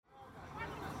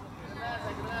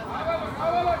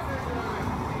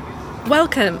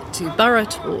Welcome to Borough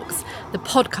Talks, the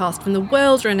podcast from the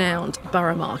world-renowned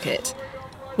Borough Market.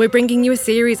 We're bringing you a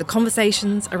series of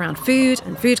conversations around food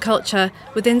and food culture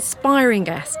with inspiring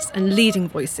guests and leading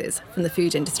voices from the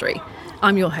food industry.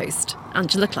 I'm your host,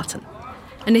 Angela Clutton.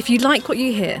 And if you like what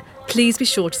you hear, please be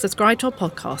sure to subscribe to our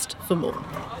podcast for more.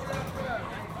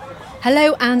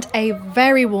 Hello and a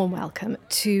very warm welcome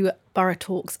to Borough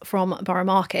Talks from Borough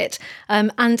Market,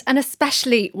 and an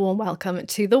especially warm welcome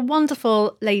to the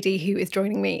wonderful lady who is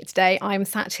joining me today. I'm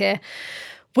sat here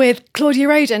with Claudia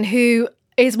Roden, who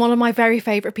is one of my very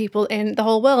favourite people in the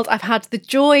whole world. I've had the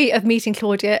joy of meeting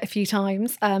Claudia a few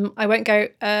times. I won't go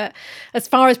as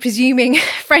far as presuming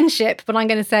friendship, but I'm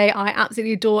going to say I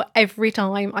absolutely adore every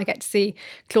time I get to see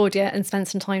Claudia and spend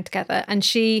some time together. And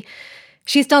she's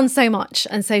done so much,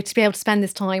 and so to be able to spend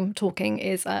this time talking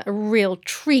is a real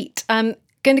treat. I'm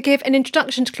going to give an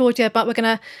introduction to Claudia, but we're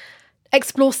going to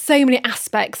explore so many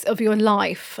aspects of your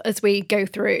life as we go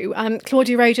through.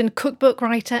 Claudia Roden, cookbook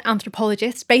writer,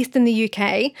 anthropologist, based in the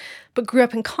UK, but grew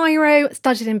up in Cairo,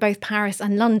 studied in both Paris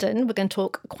and London. We're going to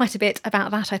talk quite a bit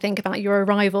about that, I think, about your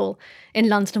arrival in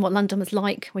London and what London was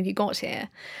like when you got here.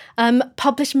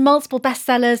 Published multiple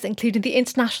bestsellers, including the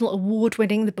international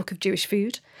award-winning The Book of Jewish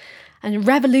Food, and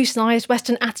revolutionised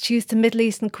Western attitudes to Middle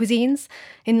Eastern cuisines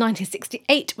in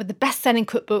 1968 with the best-selling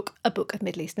cookbook, A Book of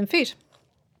Middle Eastern Food.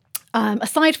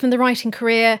 Aside from the writing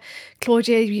career,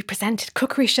 Claudia, you presented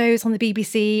cookery shows on the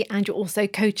BBC, and you're also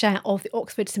co-chair of the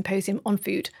Oxford Symposium on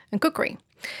Food and Cookery.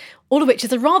 All of which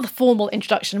is a rather formal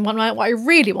introduction. What I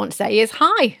really want to say is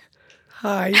hi.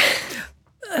 Hi.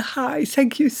 Hi,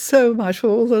 thank you so much for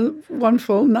all the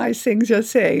wonderful, nice things you're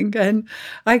saying. And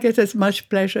I get as much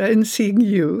pleasure in seeing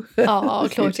you. Oh,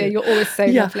 Claudia, you're always so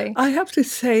lovely. I have to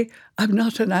say, I'm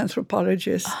not an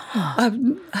anthropologist.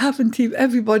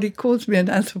 Everybody calls me an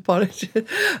anthropologist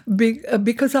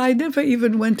because I never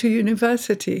even went to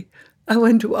university. I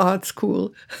went to art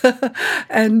school.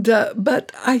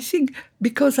 But I think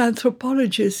because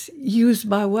anthropologists use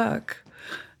my work.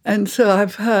 And so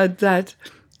I've heard that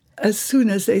as soon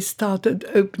as they started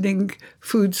opening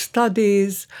food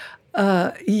studies,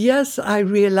 I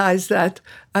realized that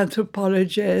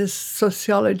anthropologists,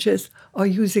 sociologists are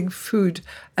using food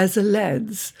as a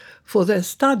lens for their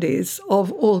studies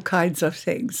of all kinds of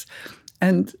things.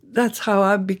 And that's how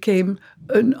I became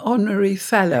an honorary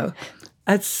fellow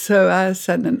at SOAS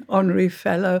and an honorary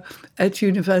fellow at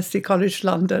University College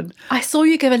London. I saw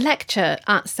you give a lecture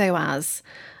at SOAS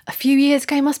a few years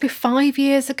ago, must be 5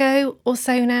 years ago or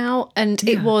so now, and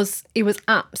it was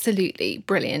absolutely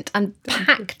brilliant and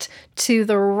packed to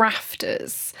the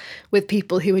rafters with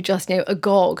people who were just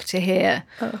agog to hear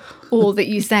all that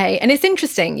you say. And it's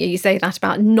interesting you say that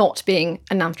about not being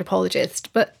an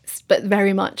anthropologist, but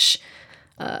very much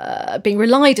being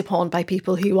relied upon by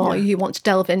people who want to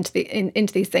delve into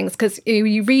these things, because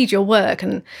you read your work,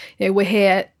 and we're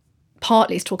here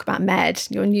partly to talk about Med,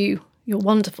 your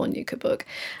wonderful new cookbook.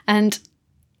 And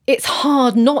it's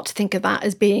hard not to think of that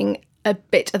as being a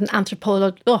bit of an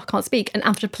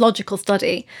anthropological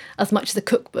study as much as a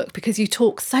cookbook, because you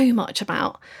talk so much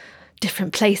about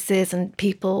different places and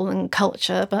people and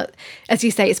culture. But as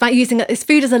you say, it's about using this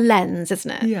food as a lens,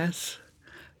 isn't it?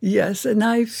 Yes. And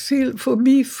I feel for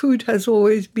me, food has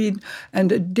always been,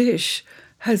 and a dish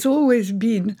has always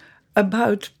been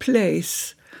about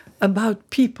place, about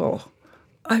people.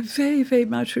 I very, very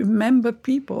much remember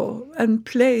people and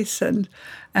place, and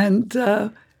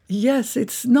yes,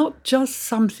 it's not just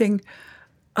something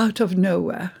out of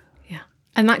nowhere. Yeah,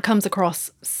 and that comes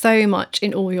across so much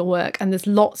in all your work, and there's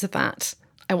lots of that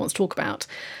I want to talk about.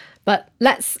 But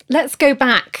let's go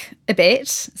back a bit.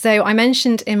 So I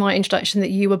mentioned in my introduction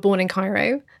that you were born in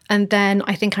Cairo, and then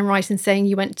I think I'm right in saying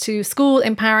you went to school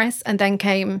in Paris and then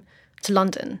came to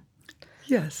London.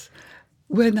 Yes,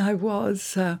 when I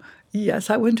was.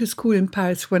 I went to school in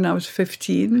Paris when I was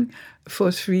 15 for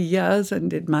 3 years and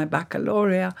did my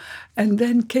baccalaureate, and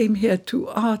then came here to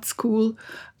art school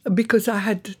because I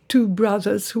had two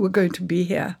brothers who were going to be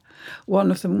here.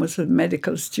 One of them was a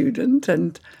medical student,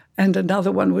 and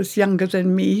another one was younger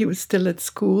than me. He was still at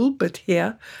school, but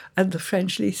here at the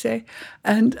French Lycée.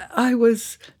 And I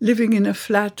was living in a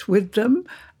flat with them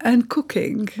and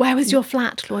cooking. Where was your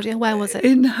flat, Claudia? Where was it?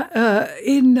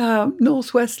 In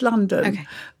northwest London, okay.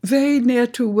 Very near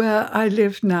to where I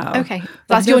live now. Okay,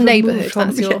 that's your neighbourhood.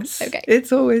 Yes, okay.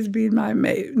 It's always been my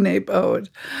neighbourhood.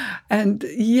 And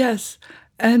yes,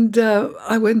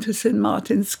 I went to St.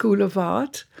 Martin's School of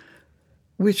Art,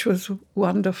 which was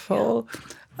wonderful. Yeah.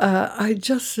 I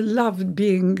just loved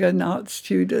being an art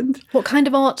student. What kind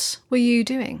of art were you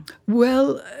doing?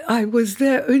 Well, I was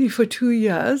there only for 2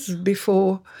 years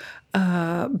before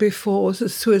before the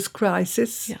Suez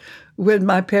Crisis, when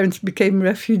my parents became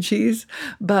refugees.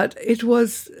 But it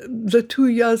was, the 2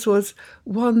 years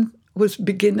one was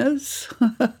beginners,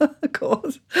 of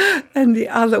course, and the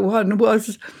other one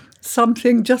was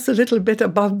something just a little bit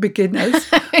above beginners.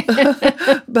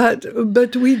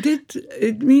 but we did,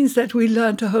 it means that we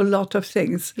learned a whole lot of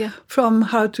things from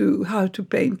how to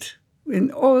paint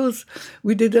in oils.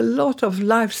 We did a lot of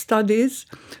life studies,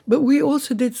 but we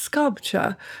also did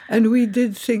sculpture, and we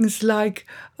did things like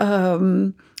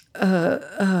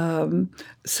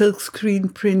silk screen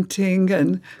printing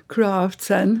and crafts,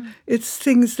 and it's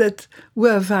things that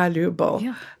were valuable.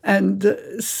 And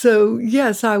so,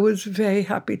 yes, I was very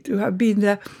happy to have been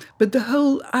there. But the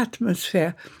whole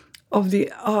atmosphere of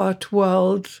the art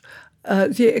world,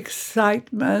 the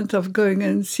excitement of going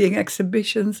and seeing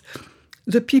exhibitions,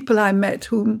 the people I met,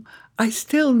 whom I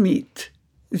still meet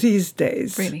these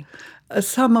days. Really?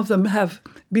 Some of them have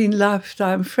been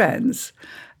lifetime friends.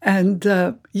 And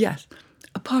yes,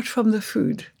 apart from the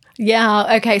food.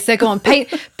 Yeah, okay, so go on.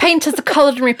 Paint us a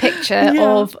culinary picture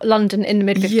of London in the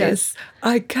mid-50s. Yes,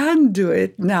 I can do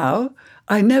it now.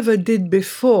 I never did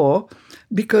before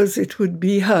because it would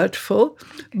be hurtful.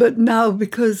 But now,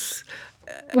 because...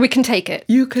 we can take it.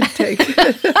 You can take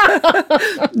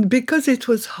it. Because it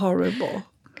was horrible.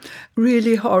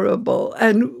 Really horrible.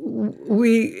 And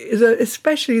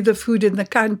especially the food in the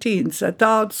canteens at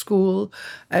art school,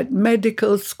 at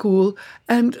medical school,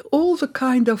 and all the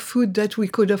kind of food that we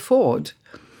could afford.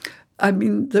 I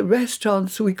mean, the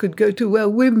restaurants we could go to were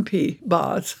wimpy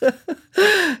bars.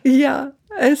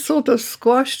 A sort of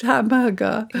squashed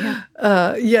hamburger.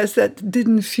 Yes, that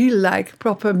didn't feel like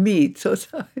proper meat.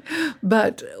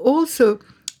 But also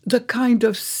the kind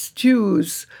of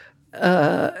stews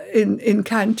in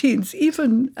canteens,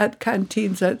 even at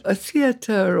canteens at a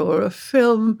theatre or a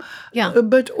film.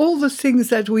 But all the things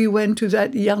that we went to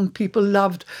that young people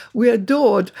loved, we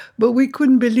adored, but we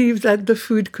couldn't believe that the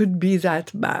food could be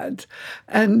that bad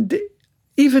and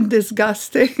even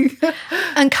disgusting.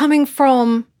 And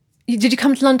did you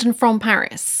come to London from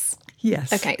Paris?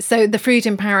 Yes. Okay, so the food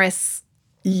in Paris...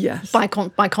 Yes. By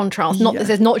contrast,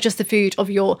 there's not just the food of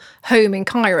your home in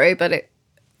Cairo, but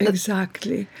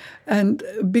Exactly. And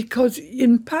because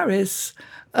in Paris,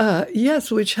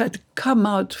 which had come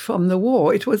out from the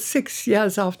war, it was 6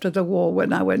 years after the war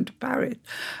when I went to Paris,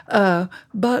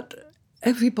 but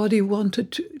everybody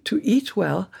wanted to eat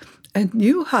well and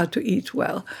knew how to eat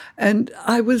well. And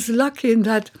I was lucky in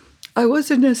that I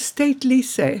was in a state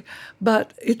lycée,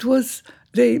 but it was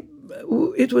a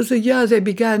year they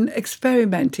began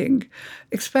experimenting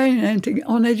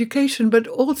on education, but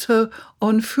also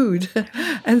on food.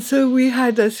 And so we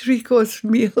had a 3-course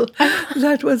meal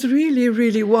that was really,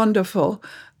 really wonderful.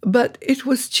 But it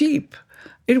was cheap.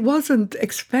 It wasn't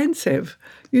expensive.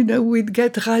 We'd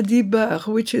get radis beurre,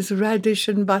 which is radish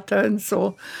and butter and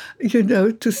so,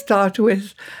 to start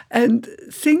with. And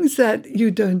things that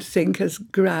you don't think as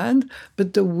grand,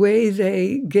 but the way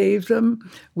they gave them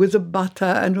with the butter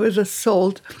and with the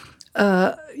salt.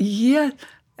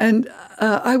 And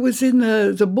I was in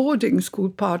the boarding school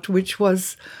part, which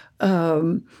was a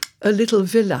little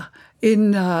villa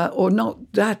or not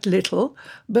that little,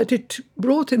 but it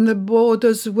brought in the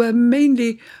boarders were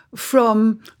mainly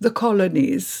from the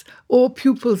colonies or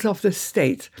pupils of the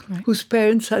state whose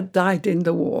parents had died in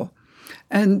the war.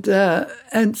 And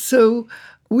so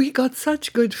we got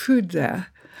such good food there.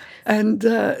 And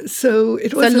so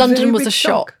it was London was a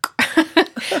shock.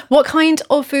 What kind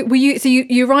of food were you? So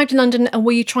you arrived in London, and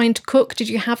were you trying to cook? Did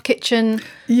you have kitchen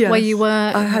where you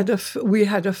were? We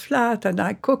had a flat, and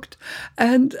I cooked,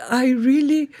 and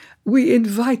we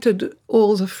invited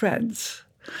all the friends,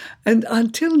 and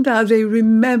until now they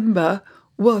remember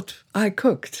what I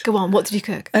cooked. Go on, what did you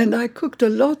cook? And I cooked a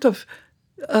lot of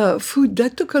food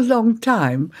that took a long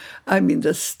time. I mean,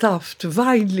 the stuffed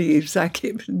vine leaves I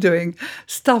keep doing,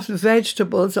 stuffed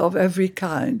vegetables of every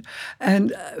kind,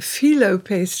 and phyllo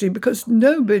pastry, because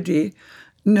nobody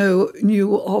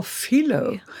knew of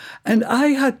phyllo. And I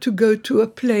had to go to a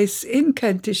place in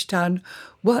Kentish Town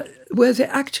where they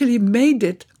actually made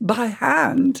it by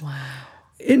hand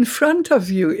in front of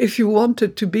you if you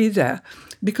wanted to be there,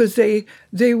 because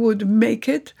they would make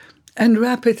it and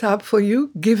wrap it up for you,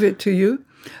 give it to you.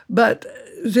 But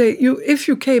if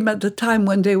you came at the time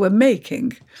when they were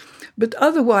making, but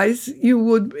otherwise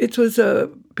it was a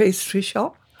pastry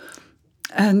shop,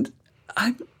 and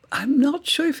I'm not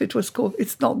sure if it was called,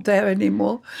 it's not there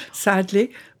anymore,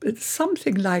 sadly, but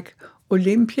something like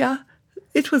Olympia.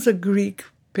 It was a Greek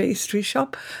pastry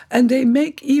shop, and they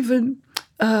make even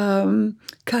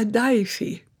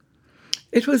kadaifi.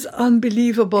 It was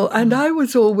unbelievable, and I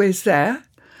was always there.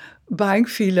 buying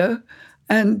phyllo,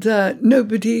 and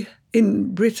nobody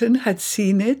in Britain had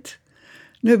seen it.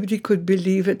 Nobody could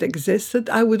believe it existed.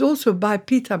 I would also buy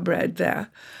pita bread there,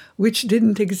 which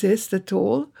didn't exist at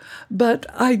all. But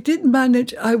I did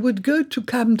manage, I would go to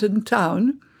Camden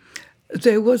Town.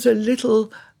 There was a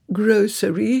little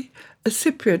grocery, a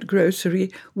Cypriot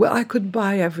grocery, where I could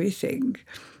buy everything,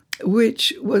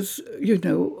 which was,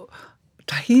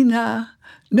 tahina.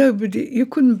 You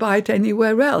couldn't buy it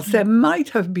anywhere else. There might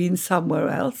have been somewhere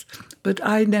else, but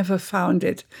I never found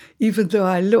it, even though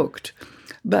I looked.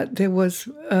 But there was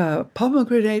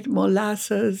pomegranate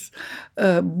molasses,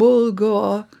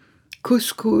 bulgur,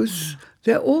 couscous.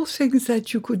 They're all things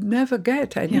that you could never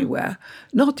get anywhere,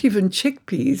 not even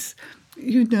chickpeas.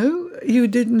 You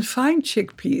didn't find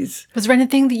chickpeas. Was there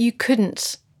anything that you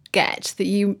couldn't get that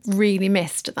you really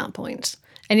missed at that point?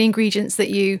 Any ingredients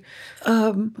that you...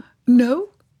 No.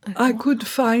 I could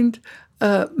find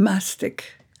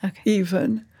mastic,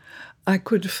 even. I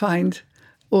could find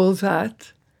all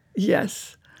that,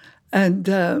 yes. And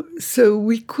so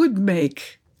we could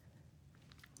make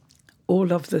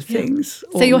all of the things.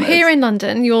 So you're here in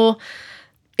London,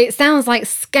 it sounds like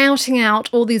scouting out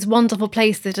all these wonderful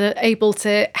places that are able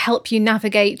to help you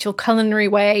navigate your culinary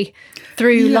way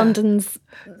through London's...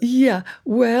 Yeah,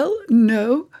 well,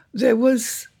 no, there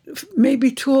was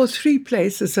maybe 2 or 3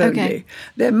 places only. Okay.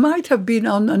 There might have been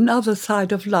on another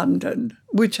side of London,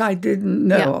 which I didn't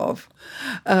know of.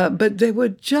 But they were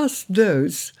just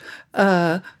those.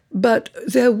 But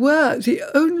there were the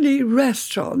only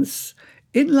restaurants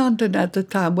in London at the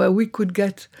time where we could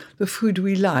get the food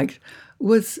we liked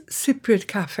was Cypriot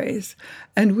cafes.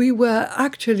 And we were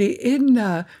actually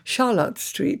in Charlotte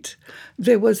Street.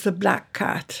 There was the Black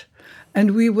Cat.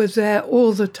 And we were there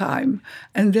all the time.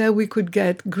 And there we could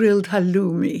get grilled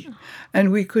halloumi.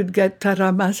 And we could get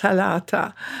tarama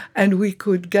salata. And we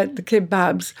could get the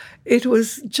kebabs. It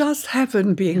was just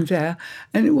heaven being there.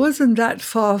 And it wasn't that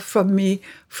far from me,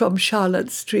 from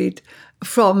Charlotte Street,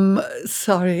 from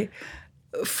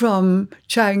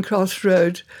Charing Cross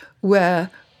Road, where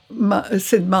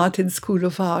St. Martin's School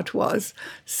of Art was.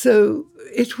 So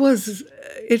it was,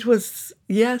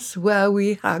 yes, where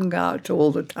we hung out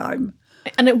all the time.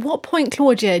 And at what point,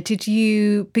 Claudia, did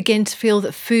you begin to feel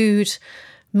that food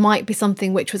might be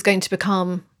something which was going to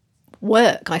become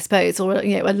work, I suppose, or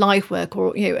a life work,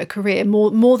 or a career,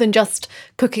 more than just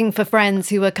cooking for friends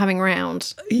who were coming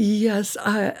around? Yes,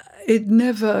 it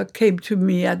never came to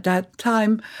me at that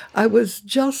time. I was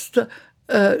just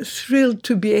thrilled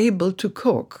to be able to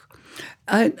cook.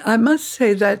 I must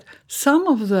say that some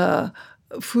of the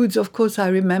foods, of course, I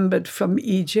remembered from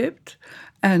Egypt.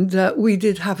 And we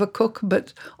did have a cook,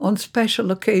 but on special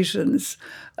occasions,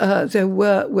 there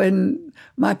were, when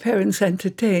my parents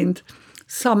entertained,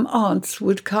 some aunts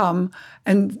would come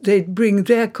and they'd bring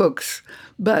their cooks.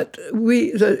 But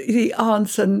the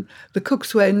aunts and the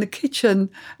cooks were in the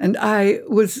kitchen, and I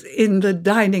was in the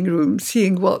dining room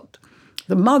seeing what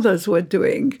the mothers were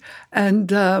doing.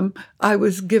 And I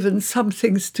was given some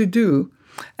things to do.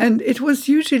 And it was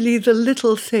usually the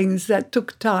little things that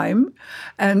took time,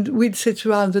 and we'd sit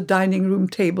around the dining room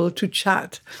table to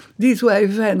chat. These were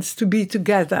events to be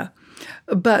together.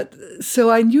 But so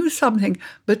I knew something,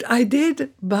 but I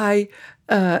did buy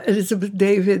Elizabeth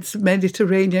David's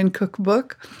Mediterranean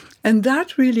cookbook, and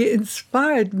that really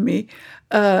inspired me,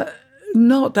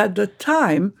 not at the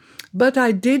time, but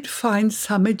I did find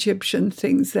some Egyptian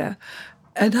things there.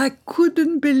 And I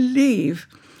couldn't believe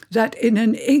that in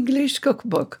an English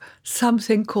cookbook,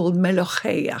 something called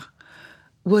melocheia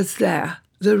was there,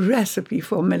 the recipe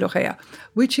for melocheia,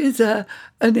 which is an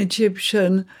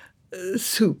Egyptian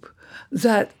soup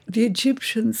that the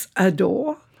Egyptians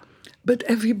adore, but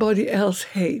everybody else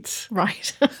hates.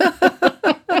 Right.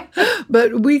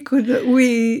 But we could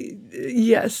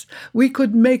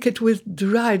make it with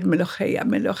dried melocheia.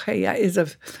 Melocheia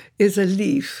is a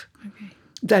leaf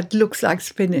that looks like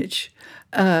spinach.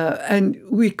 And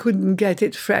we couldn't get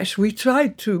it fresh. We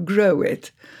tried to grow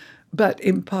it, but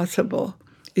impossible.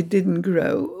 It didn't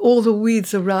grow. All the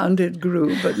weeds around it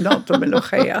grew, but not the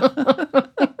melocheia.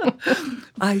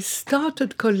 I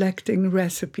started collecting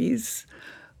recipes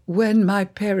when my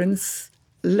parents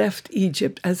left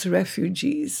Egypt as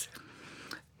refugees.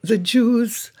 The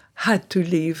Jews had to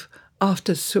leave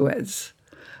after Suez,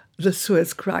 the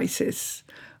Suez crisis.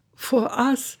 For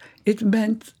us, it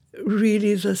meant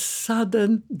really the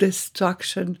sudden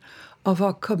destruction of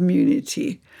our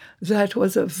community. That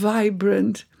was a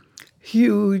vibrant,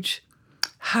 huge,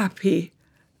 happy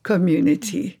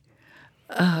community.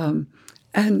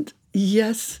 And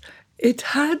yes, it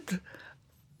had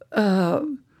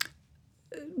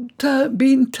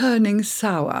been turning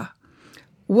sour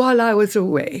while I was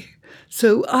away.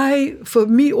 So for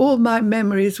me, all my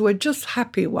memories were just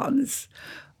happy ones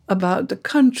about the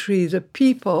country, the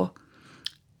people,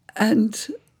 and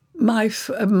my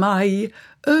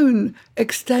own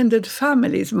extended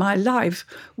families. My life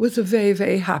was a very,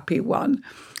 very happy one.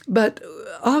 But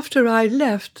after I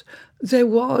left, there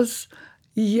was,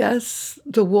 yes,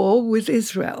 the war with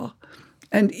Israel,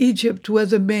 and Egypt were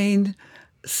the main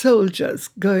soldiers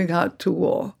going out to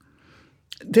war.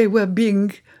 They were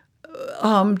being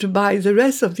armed by the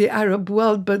rest of the Arab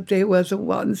world, but they were the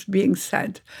ones being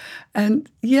sent. And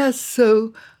yes,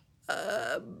 so,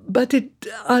 but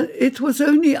it was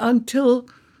only until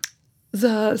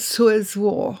the Suez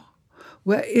War,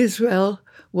 where Israel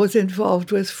was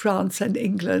involved with France and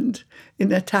England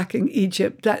in attacking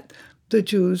Egypt, that the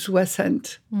Jews were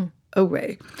sent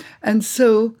away. And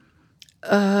so,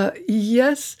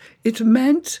 yes, it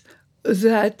meant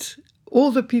that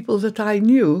all the people that I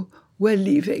knew were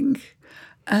leaving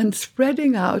and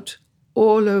spreading out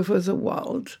all over the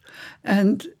world.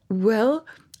 And, well,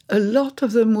 a lot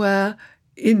of them were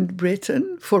in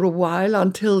Britain for a while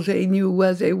until they knew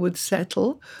where they would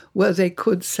settle, where they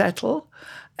could settle.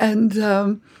 And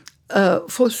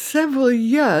for several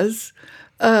years,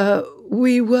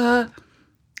 we were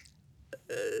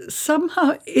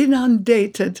somehow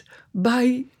inundated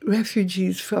by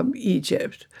refugees from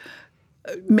Egypt,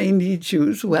 mainly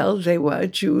Jews. Well, they were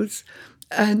Jews,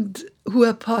 and who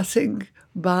were passing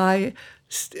by,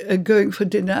 going for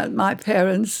dinner at my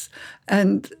parents'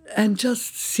 and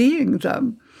just seeing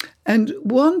them. And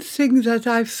one thing that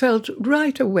I felt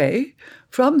right away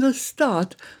from the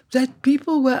start, that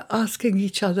people were asking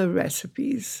each other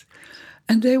recipes.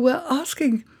 And they were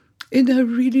asking in a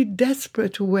really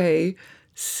desperate way,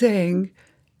 saying,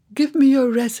 give me your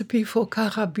recipe for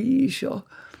karabish, or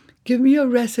give me your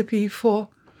recipe for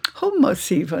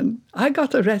hummus even. I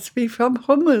got a recipe from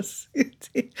hummus.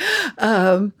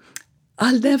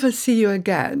 I'll never see you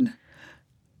again,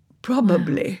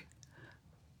 probably.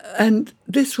 Wow. And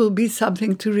this will be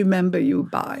something to remember you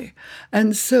by.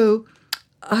 And so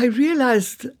I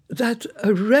realized that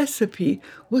a recipe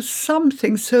was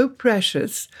something so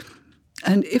precious,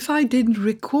 and if I didn't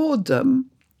record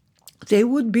them, they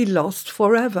would be lost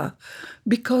forever,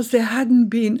 because there hadn't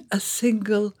been a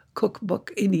single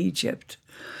cookbook in Egypt.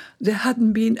 There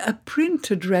hadn't been a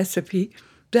printed recipe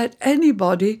that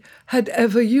anybody had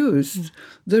ever used.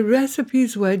 The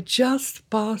recipes were just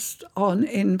passed on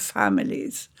in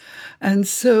families. And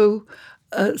so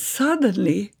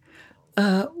suddenly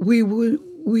we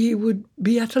would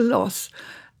be at a loss.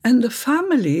 And the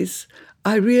families,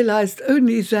 I realized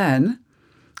only then,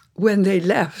 when they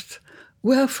left,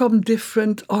 were from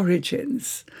different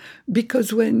origins.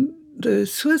 Because when the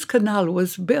Suez Canal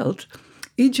was built,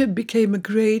 Egypt became a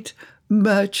great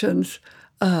merchant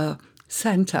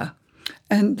center.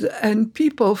 And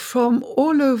people from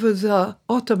all over the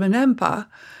Ottoman Empire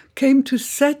came to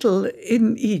settle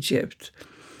in Egypt.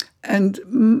 And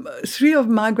three of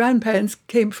my grandparents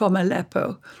came from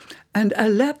Aleppo. And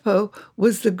Aleppo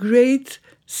was the great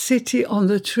city on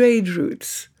the trade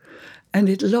routes. And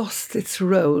it lost its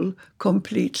role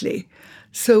completely.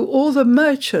 So all the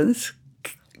merchants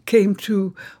came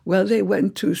to, well, they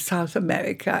went to South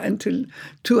America and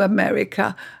to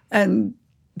America and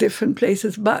different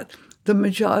places, but the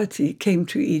majority came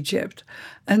to Egypt.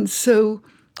 And so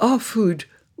our food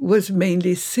was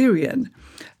mainly Syrian.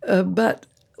 But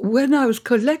when I was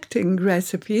collecting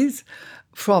recipes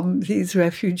from these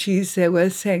refugees, they were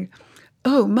saying,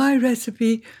 oh, my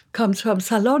recipe comes from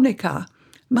Salonika.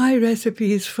 My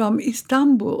recipe is from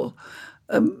Istanbul.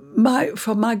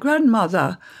 From my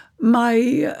grandmother.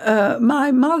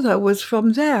 My mother was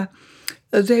from there.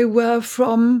 They were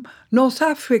from North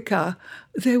Africa.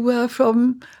 They were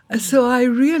from... So I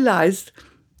realized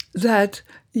that,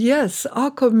 yes,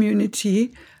 our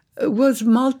community was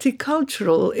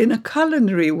multicultural in a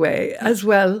culinary way as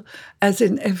well as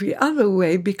in every other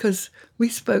way, because we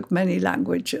spoke many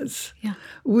languages. Yeah.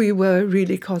 We were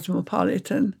really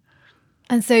cosmopolitan.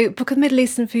 And so Book of Middle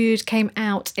Eastern Food came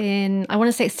out in, I want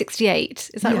to say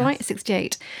 68. Is that right?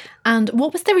 68. And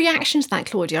what was the reaction to that,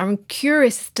 Claudia? I'm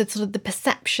curious to sort of the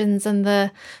perceptions and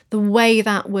the way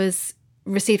that was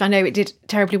received. I know it did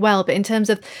terribly well, but in terms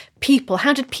of people,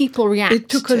 how did people react to it? It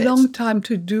took a long time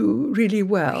to do really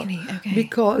well. Really? Okay.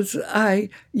 Because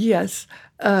it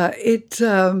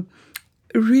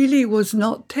really was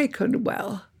not taken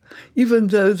well. Even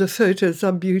though the photos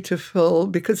are beautiful,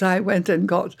 because I went and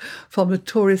got from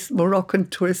the Moroccan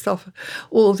tourist office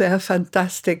all their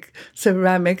fantastic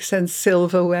ceramics and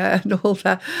silverware and all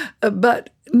that.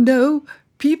 But no,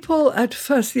 people at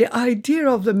first, the idea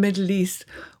of the Middle East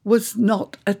was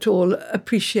not at all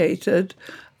appreciated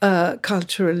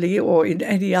culturally or in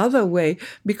any other way,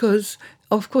 because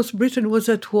of course, Britain was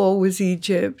at war with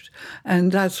Egypt,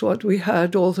 and that's what we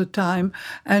heard all the time.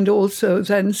 And also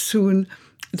then soon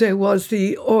there was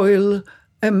the oil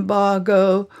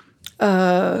embargo,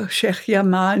 Sheikh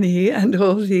Yamani and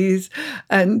all these,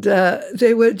 and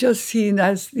they were just seen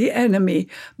as the enemy,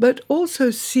 but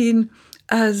also seen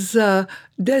as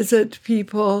desert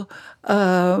people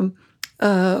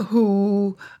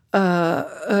who,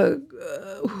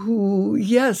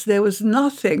 yes, there was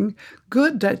nothing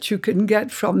good that you can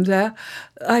get from there.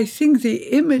 I think the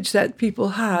image that people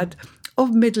had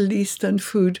of Middle Eastern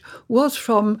food was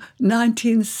from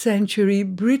 19th century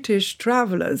British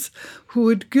travelers who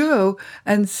would go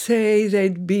and say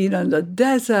they'd been on the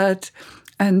desert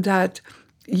and that,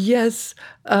 yes,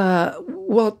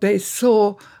 what they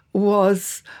saw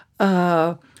was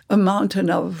a mountain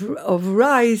of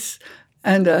rice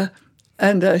and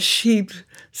a sheep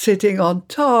sitting on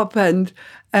top and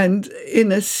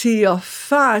in a sea of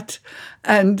fat.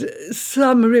 And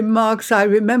some remarks, I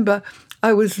remember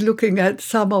I was looking at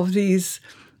some of these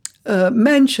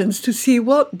mentions to see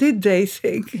what did they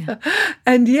think. Yeah.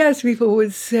 And yes, people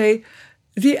would say,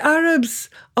 the Arabs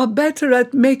are better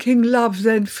at making love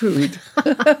than food.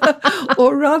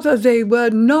 Or rather, they were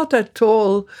not at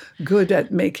all good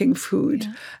at making food.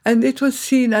 Yeah. And it was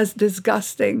seen as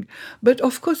disgusting. But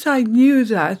of course, I knew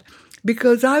that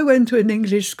because I went to an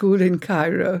English school in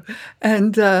Cairo,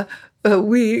 and the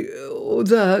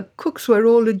cooks were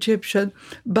all Egyptian,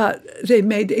 but they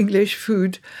made English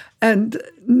food. And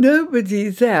nobody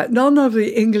there, none of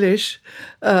the English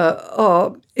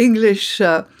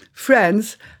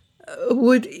friends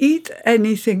would eat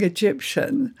anything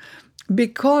Egyptian,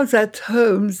 because at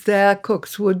homes their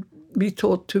cooks would be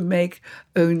taught to make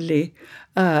only.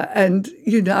 And,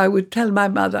 I would tell my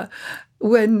mother,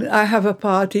 when I have a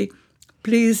party,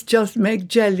 please just make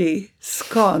jelly,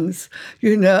 scones,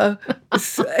 I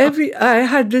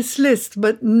had this list,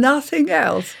 but nothing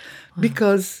else,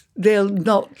 because they'll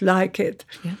not like it.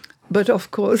 Yeah. But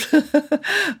of course,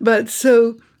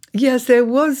 yes, there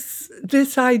was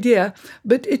this idea,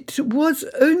 but it was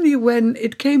only when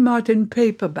it came out in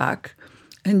paperback,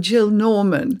 and Jill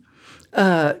Norman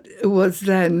was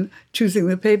then choosing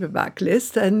the paperback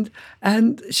list, and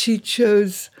she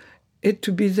chose it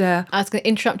to be there. I was going to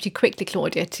interrupt you quickly,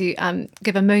 Claudia, to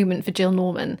give a moment for Jill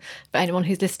Norman, for anyone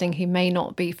who's listening who may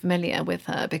not be familiar with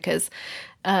her, because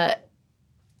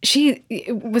she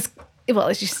was...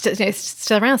 Well, she's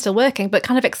still around, still working, but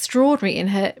kind of extraordinary in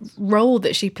her role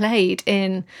that she played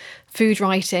in food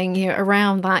writing,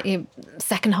 around that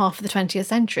second half of the 20th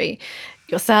century.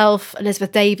 Yourself,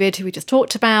 Elizabeth David, who we just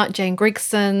talked about, Jane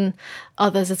Grigson,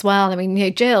 others as well. I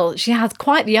mean, Jill, she has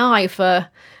quite the eye for...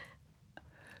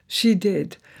 She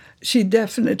did. She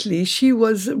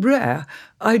was rare.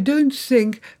 I don't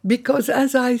think, because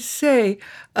as I say,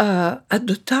 at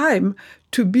the time,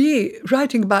 to be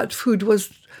writing about food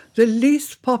was the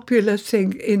least popular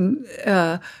thing in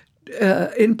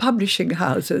publishing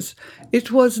houses.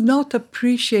 It was not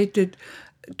appreciated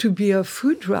to be a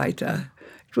food writer.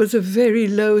 It was a very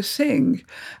low thing,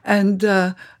 and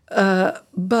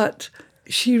but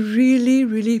she really,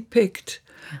 really picked,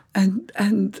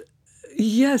 and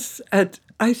yes,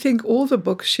 I think all the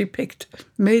books she picked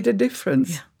made a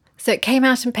difference. Yeah. So it came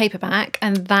out in paperback,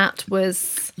 and that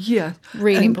was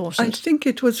really important. I think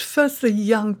it was first the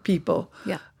young people.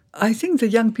 Yeah. I think the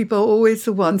young people are always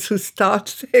the ones who start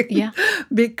things,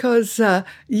 because,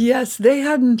 yes, they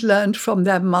hadn't learned from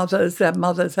their mothers. Their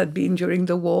mothers had been during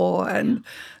the war, and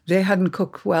they hadn't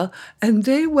cooked well. And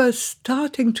they were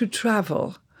starting to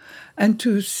travel and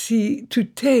to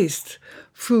taste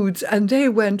foods. And they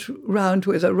went round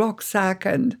with a rucksack,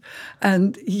 and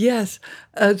yes,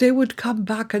 they would come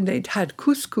back and they'd had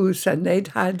couscous, and they'd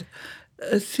had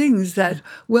things that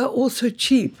were also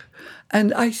cheap.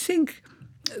 And I think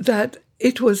that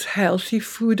it was healthy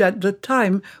food at the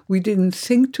time. We didn't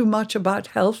think too much about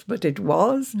health, but it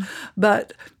was.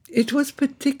 But it was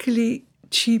particularly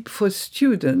cheap for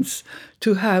students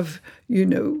to have,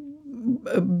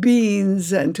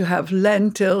 beans and to have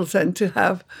lentils and to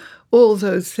have all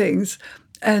those things.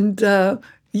 And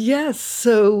yes,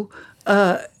 so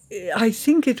I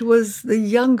think it was the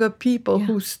younger people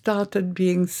who started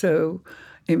being so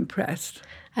impressed.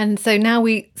 And so now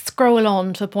we scroll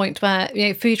on to a point where,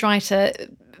 food writer,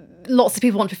 lots of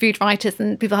people want to be food writers,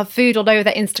 and people have food all over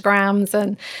their Instagrams,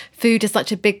 and food is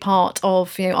such a big part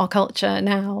of our culture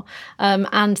now.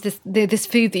 And this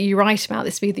food that you write about,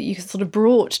 this food that you sort of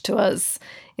brought to us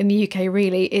in the UK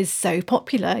really is so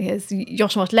popular. There's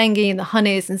Yoshimot Lengi and the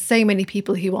Honeys and so many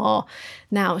people who are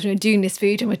now doing this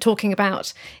food, and we're talking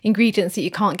about ingredients that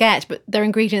you can't get, but they're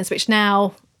ingredients which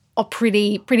now are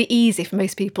pretty easy for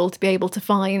most people to be able to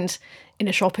find in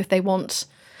a shop if they want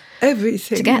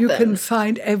everything. You can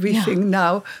find everything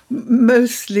now,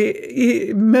 most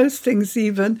things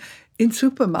even in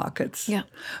supermarkets. Yeah.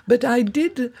 But I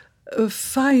did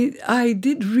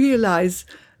realize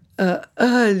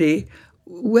early,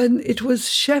 when it was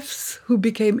chefs who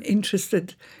became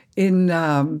interested in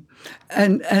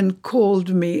and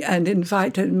called me and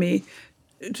invited me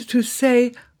to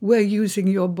say, we're using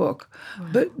your book. Wow.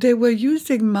 But they were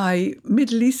using my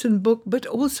Middle Eastern book, but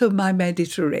also my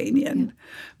Mediterranean,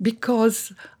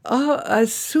 because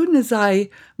as soon as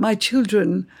my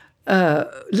children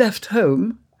left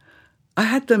home, I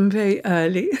had them very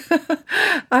early.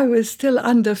 I was still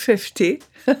under 50,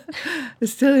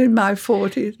 still in my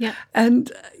 40s. Yeah.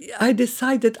 And I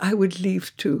decided I would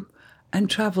leave too and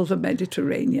travel the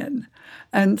Mediterranean.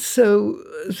 And so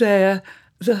the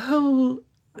whole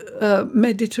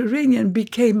Mediterranean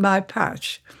became my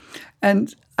patch.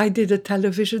 And I did a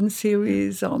television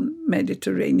series on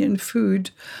Mediterranean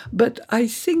food. But I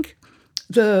think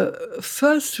the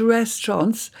first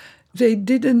restaurants, they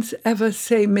didn't ever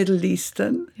say Middle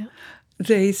Eastern. Yeah.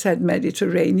 They said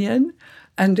Mediterranean.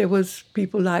 And there was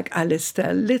people like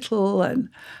Alistair Little,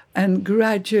 and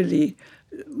gradually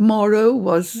Morrow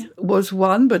was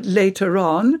one, but later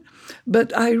on.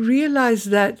 But I realized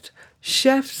that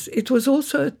chefs, it was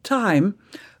also a time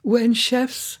when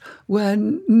chefs were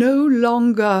no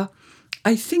longer,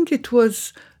 I think it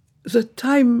was the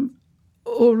time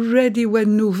already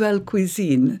when Nouvelle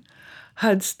Cuisine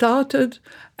had started,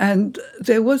 and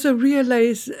there was a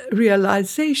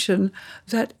realization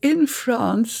that in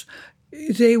France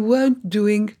they weren't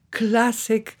doing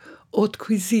classic haute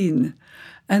cuisine,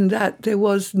 and that there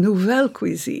was Nouvelle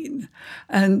Cuisine,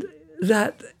 and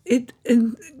that it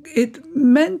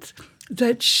meant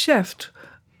that chefs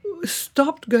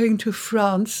stopped going to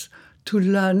France to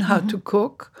learn how to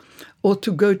cook, or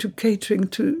to go to catering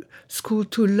to school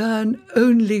to learn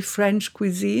only French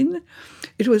cuisine.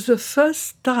 It was the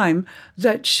first time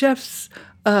that chefs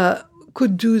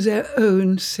could do their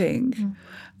own thing.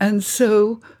 And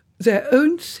so their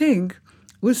own thing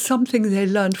was something they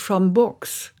learned from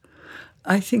books.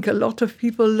 I think a lot of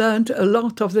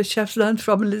the chefs learned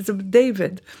from Elizabeth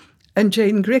David and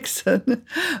Jane Grigson,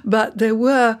 but there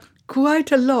were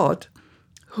quite a lot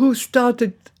who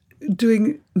started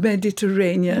doing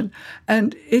Mediterranean.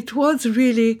 And it was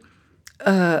really,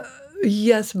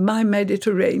 yes, my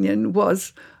Mediterranean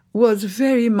was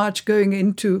very much going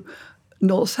into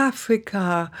North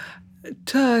Africa,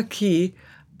 Turkey,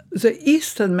 the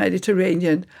Eastern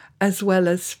Mediterranean, as well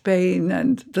as Spain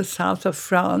and the south of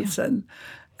France and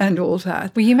all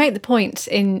that. Well, you make the point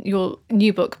in your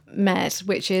new book, Med,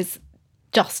 which is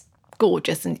just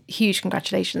gorgeous and huge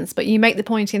congratulations. But you make the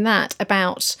point in that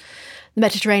about the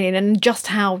Mediterranean and just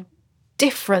how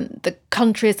different the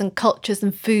countries and cultures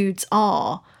and foods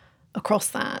are across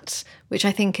that, which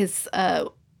I think is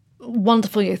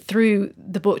wonderful through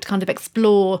the book to kind of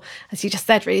explore, as you just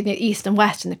said, really, East and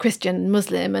West and the Christian and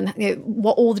Muslim, and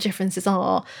what all the differences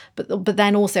are, but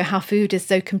then also how food is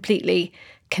so completely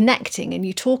connecting. And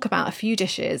you talk about a few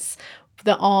dishes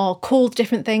that are called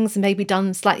different things and maybe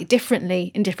done slightly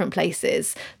differently in different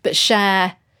places, but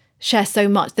share so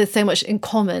much. There's so much in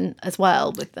common as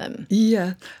well with them.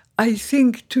 Yeah. I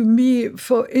think, to me,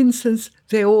 for instance,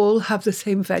 they all have the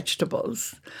same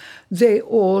vegetables. They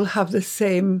all have the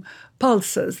same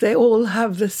pulses. They all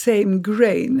have the same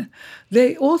grain.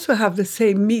 They also have the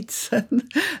same meats.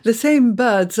 And the same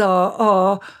birds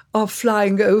are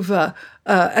flying over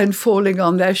and falling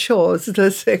on their shores.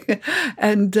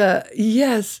 And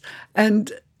yes,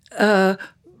 and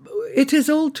it is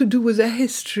all to do with their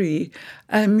history.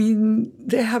 I mean,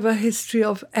 they have a history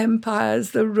of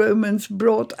empires the Romans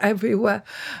brought everywhere.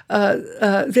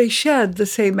 They shared the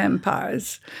same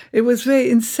empires. It was very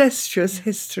incestuous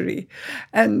history.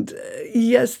 And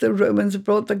yes, the Romans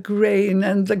brought the grain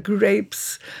and the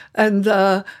grapes and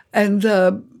the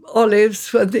olives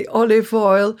for the olive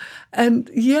oil. And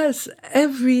yes,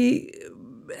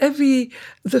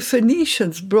 the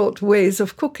Phoenicians brought ways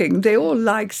of cooking. They all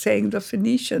like saying the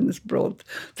Phoenicians brought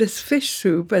this fish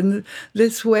soup and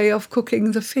this way of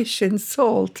cooking the fish in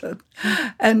salt.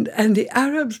 And the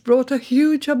Arabs brought a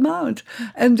huge amount.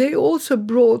 And they also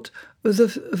brought the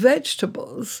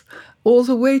vegetables all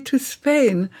the way to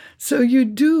Spain. So you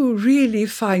do really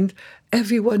find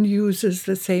everyone uses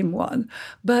the same one.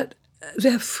 But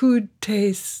their food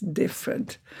tastes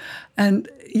different. And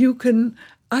you can...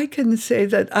 I can say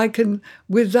that I can,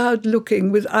 without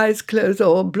looking, with eyes closed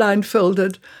or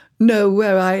blindfolded, know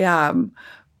where I am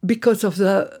because of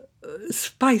the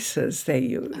spices they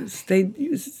use.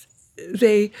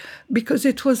 Because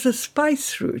it was the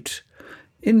spice route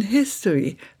in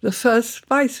history, the first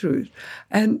spice route.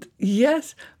 And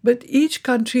yes, but each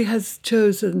country has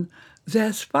chosen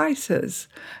their spices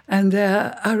and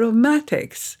their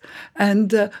aromatics.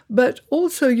 And but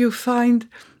also you find,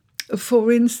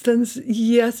 for instance,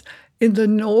 yes, in the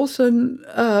northern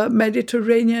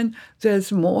Mediterranean,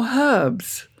 there's more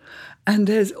herbs. And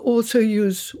there's also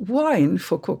use wine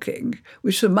for cooking,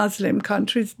 which the Muslim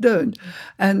countries don't.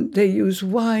 And they use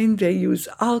wine, they use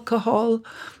alcohol,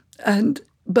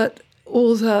 but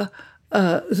all the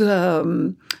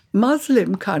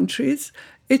Muslim countries,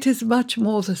 it is much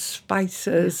more the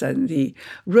spices and the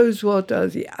rosewater,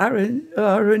 the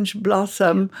orange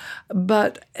blossom,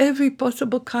 but every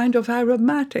possible kind of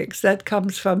aromatics that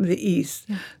comes from the East,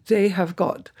 they have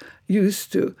got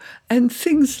used to. And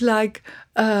things like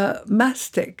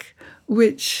mastic,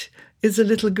 which is a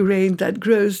little grain that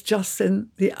grows just in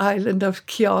the island of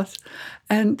Chios.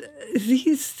 And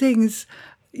these things,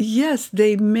 yes,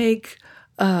 they make,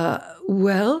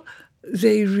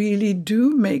 they really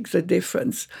do make the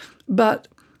difference. But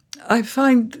I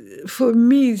find, for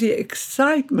me, the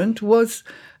excitement was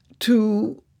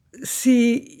to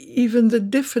see even the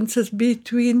differences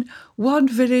between one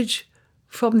village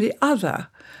from the other.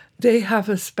 They have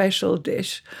a special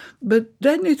dish. But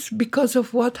then it's because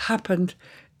of what happened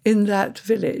in that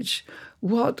village,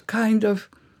 what kind of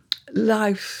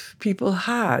life people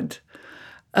had.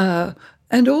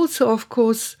 And also, of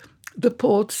course, the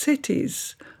port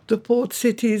cities. The port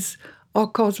cities are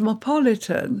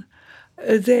cosmopolitan.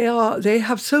 They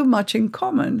have so much in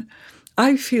common.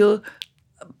 I feel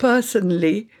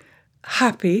personally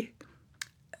happy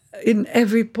in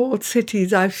every port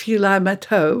cities. I feel I'm at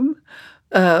home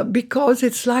because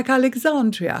it's like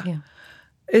Alexandria. Yeah.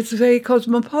 It's very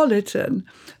cosmopolitan.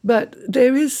 But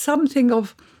there is something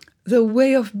of the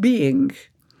way of being,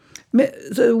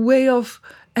 the way of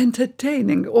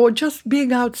entertaining, or just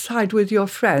being outside with your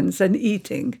friends and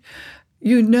eating.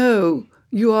 You know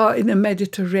you are in a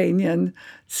Mediterranean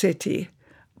city,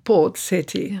 port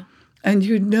city, and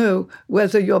you know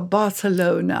whether you're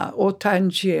Barcelona or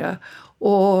Tangier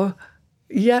or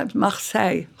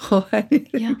Marseille or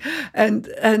anything.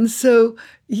 And so,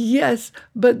 yes,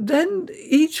 but then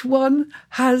each one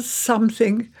has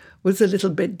something was a little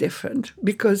bit different,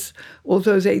 because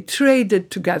although they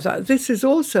traded together, this is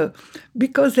also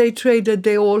because they traded,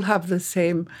 they all have the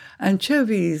same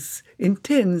anchovies in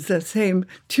tins, the same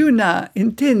tuna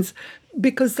in tins,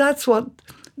 because that's what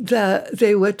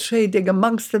they were trading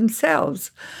amongst themselves.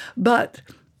 But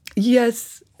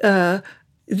yes, it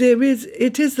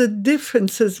is the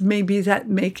differences maybe that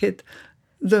make it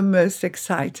the most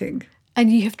exciting. And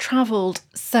you have travelled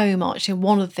so much, and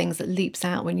one of the things that leaps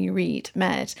out when you read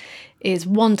Med is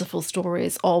wonderful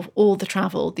stories of all the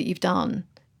travel that you've done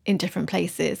in different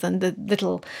places, and the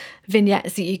little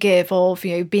vignettes that you give of,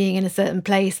 you know, being in a certain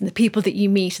place and the people that you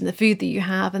meet and the food that you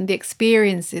have, and the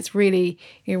experiences really,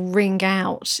 you know, ring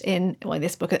out in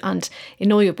this book and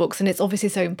in all your books. And it's obviously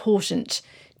so important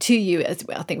to you, as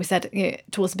I think we said, you know,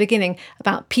 towards the beginning,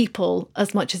 about people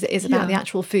as much as it is about the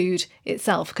actual food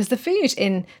itself. Because the food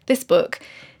in this book,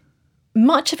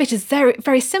 much of it is very,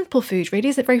 very simple food, really.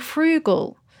 Is it very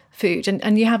frugal food?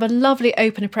 And you have a lovely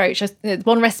open approach.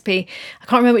 One recipe, I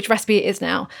can't remember which recipe it is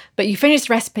now, but you finish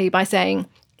the recipe by saying,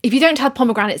 if you don't have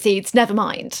pomegranate seeds, never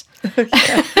mind. And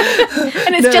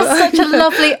it's just such a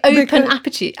lovely open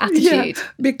attitude. Yeah,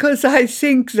 because I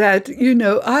think that, you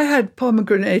know, I had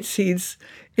pomegranate seeds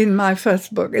in my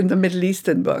first book, in the Middle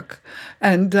Eastern book.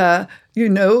 And, you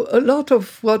know, a lot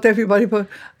of what everybody put,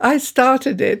 I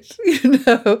started it, you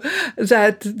know,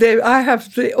 I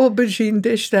have the aubergine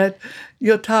dish that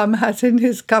Yotam has in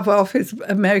his cover of his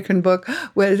American book,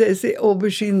 where there's the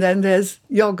aubergine, then there's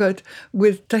yogurt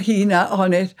with tahina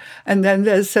on it, and then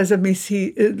there's sesame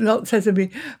seed, not sesame,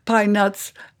 pine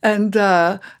nuts, and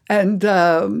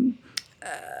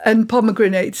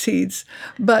pomegranate seeds.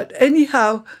 But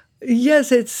anyhow,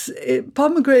 yes,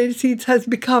 pomegranate seeds has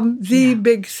become the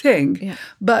big thing. Yeah.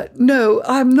 But no,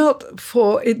 I'm not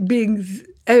for it being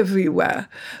everywhere,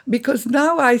 because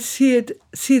now I see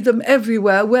them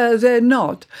everywhere where they're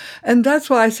not. And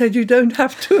that's why I said you don't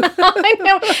have to. I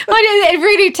know. It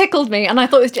really tickled me. And I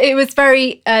thought it was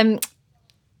very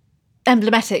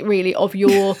emblematic really of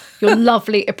your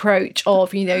lovely approach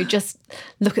of, just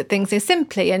look at things so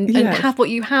simply and have what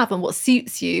you have and what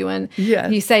suits you. And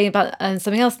you say about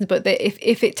something else in the book that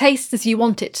if it tastes as you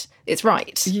want it, it's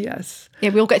right. Yes.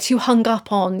 Yeah, we all get too hung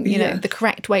up on, the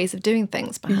correct ways of doing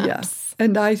things, perhaps. Yes.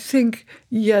 And I think,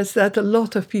 that a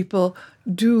lot of people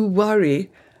do worry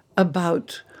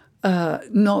about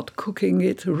not cooking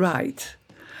it right.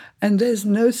 And there's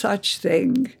no such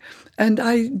thing. And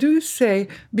I do say,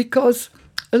 because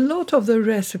a lot of the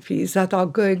recipes that are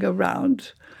going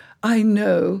around, I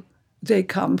know they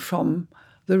come from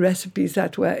the recipes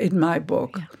that were in my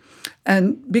book. Yeah.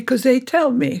 And because they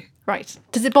tell me. Right.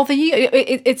 Does it bother you?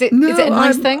 Is it a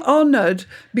nice thing? I'm honoured,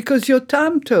 because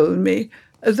Yotam told me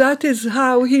that is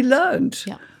how he learned.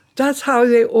 Yeah. That's how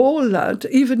they all learned.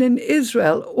 Even in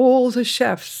Israel, all the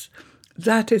chefs,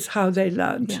 that is how they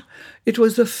learned. Yeah. It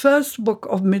was the first book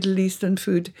of Middle Eastern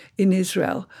food in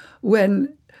Israel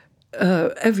when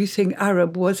everything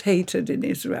Arab was hated in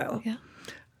Israel. Yeah.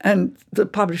 And the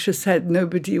publisher said,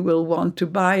 nobody will want to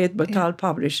buy it, but I'll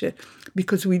publish it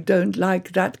because we don't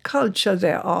like that culture.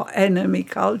 They're our enemy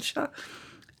culture.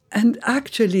 And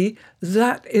actually,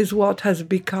 that is what has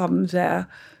become their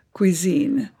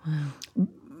cuisine. Wow.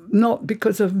 Not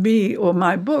because of me or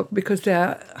my book, because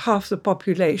half the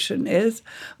population is,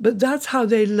 but that's how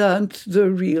they learned the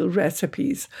real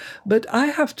recipes. But I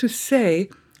have to say,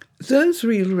 those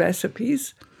real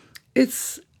recipes,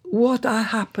 it's what I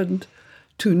happened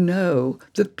to know.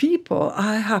 The people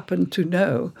I happened to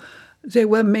know, they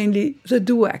were mainly the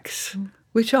Doueks,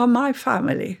 which are my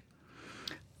family.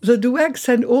 The Doueks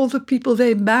and all the people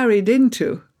they married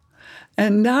into.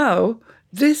 And now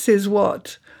this is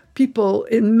what people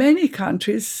in many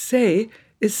countries say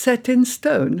is set in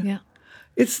stone. Yeah.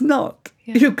 It's not.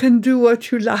 Yeah. You can do what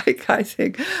you like, I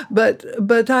think. But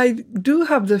I do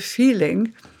have the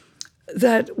feeling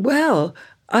that,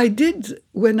 I did,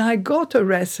 when I got a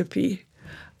recipe,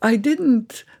 I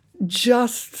didn't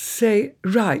just say,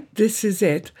 right, this is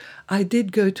it. I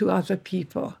did go to other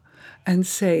people and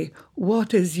say,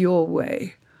 what is your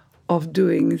way of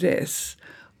doing this?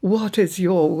 What is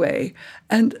your way?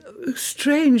 And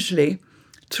strangely,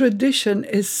 tradition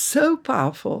is so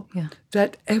powerful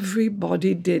that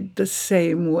everybody did the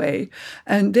same way.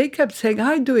 And they kept saying,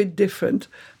 I do it different.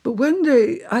 But when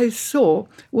I saw, it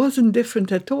wasn't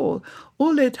different at all.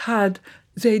 All it had,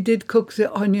 they did cook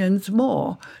the onions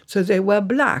more, so they were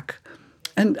black.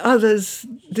 And others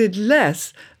did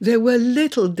less. There were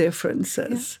little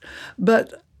differences. Yeah.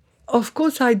 But, of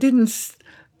course, I didn't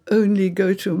only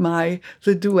go to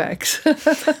the Doueks.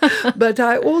 But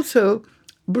I also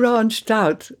branched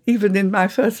out, even in my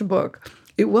first book.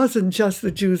 It wasn't just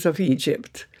the Jews of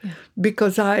Egypt. Yeah.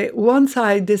 Because once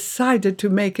I decided to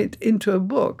make it into a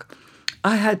book,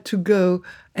 I had to go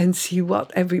and see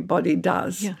what everybody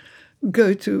does. Yeah.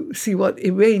 Go to see what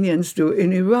Iranians do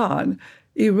in Iran.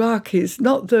 Iraqis,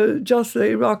 not just the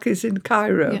Iraqis in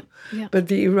Cairo, but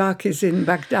the Iraqis in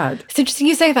Baghdad. It's interesting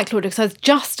you say that, Claudia, because I was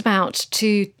just about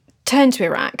to turn to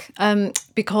Iraq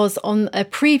because on a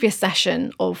previous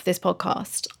session of this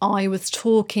podcast, I was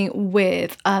talking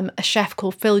with a chef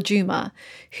called Phil Juma,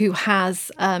 who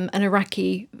has an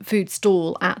Iraqi food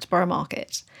stall at Borough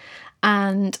Market.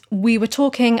 And we were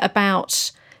talking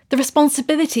about the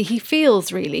responsibility he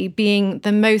feels, really, being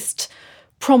the most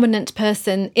prominent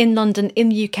person in London, in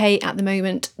the UK at the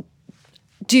moment,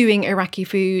 doing Iraqi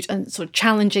food and sort of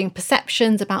challenging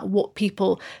perceptions about what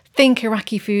people think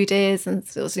Iraqi food is. And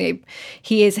so,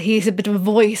 he is a bit of a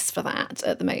voice for that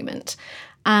at the moment.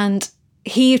 And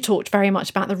he talked very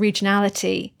much about the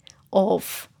regionality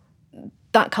of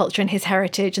that culture and his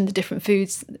heritage and the different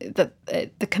foods that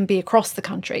can be across the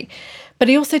country. But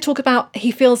he also talked about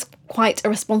he feels quite a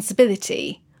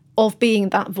responsibility of being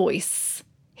that voice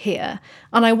here.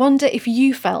 And I wonder if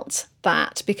you felt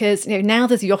that, because now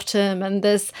there's Yotam and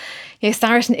there's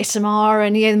Sarat and Itamar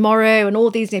and Morrow and all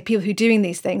these people who are doing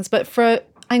these things. But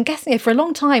I'm guessing for a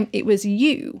long time it was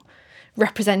you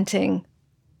representing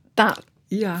that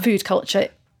food culture.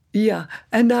 Yeah,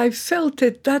 and I felt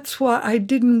it. That's why I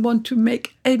didn't want to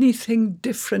make anything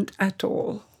different at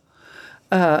all.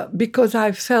 Because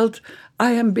I felt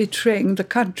I am betraying the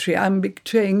country, I'm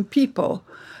betraying people.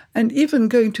 And even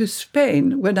going to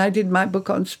Spain, when I did my book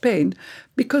on Spain,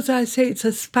 because I say it's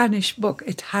a Spanish book,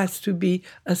 it has to be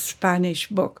a Spanish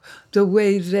book, the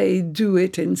way they do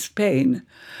it in Spain.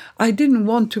 I didn't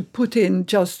want to put in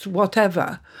just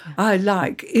whatever I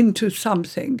like into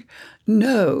something.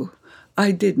 No,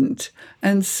 I didn't.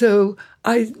 And so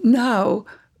I now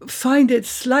find it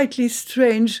slightly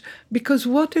strange, because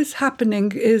what is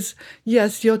happening is,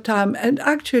 yes, Yotam, and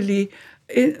actually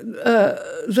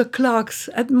the clerks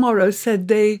at Morrow said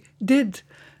they did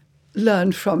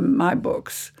learn from my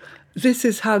books. This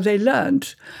is how they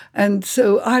learned. And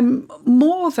so I'm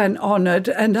more than honored,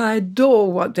 and I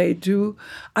adore what they do.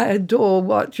 I adore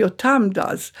what Yotam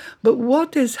does. But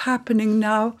what is happening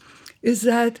now is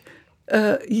that,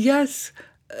 yes,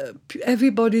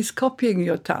 everybody's copying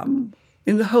Yotam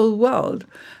in the whole world.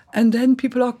 And then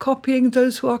people are copying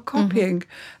those who are copying.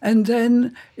 And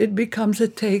then it becomes a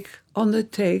take on the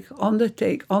take, on the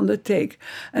take, on the take.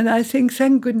 And I think,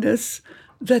 thank goodness,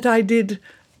 that I did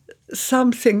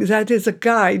something that is a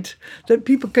guide that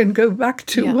people can go back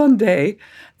to one day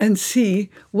and see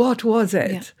what was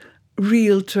it,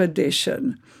 real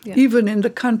tradition. Even in the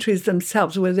countries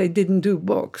themselves where they didn't do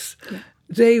books,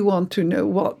 they want to know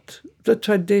what the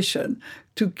tradition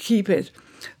to keep it.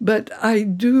 But I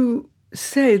do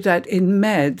say that in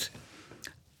Med,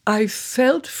 I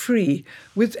felt free,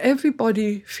 with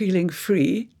everybody feeling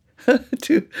free.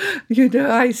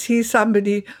 I see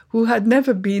somebody who had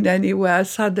never been anywhere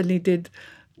suddenly did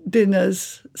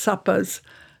dinners, suppers,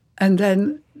 and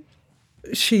then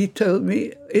she told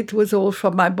me it was all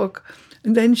from my book.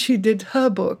 And then she did her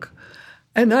book,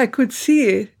 and I could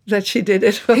see that she did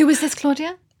it. Who was this,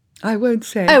 Claudia? I won't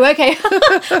say. Oh, okay.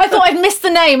 I thought I'd missed the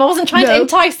name. I wasn't trying to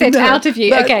entice it out of you.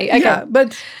 But, okay. Yeah,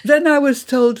 but then I was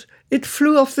told it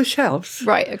flew off the shelves.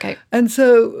 Right, okay. And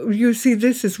so you see,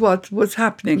 this is what was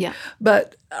happening. Yeah.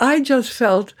 But I just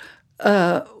felt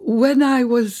when I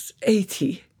was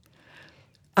 80,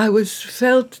 I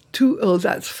felt too old,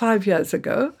 that's 5 years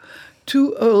ago,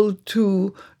 too old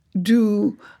to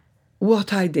do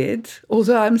what I did,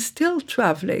 although I'm still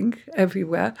traveling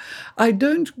everywhere. I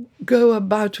don't go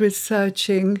about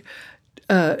researching,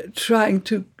 trying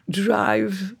to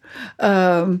drive,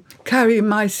 carry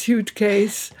my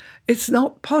suitcase. It's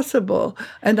not possible.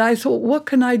 And I thought, what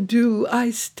can I do?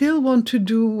 I still want to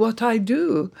do what I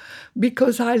do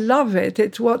because I love it.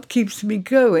 It's what keeps me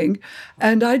going.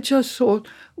 And I just thought,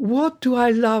 what do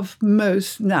I love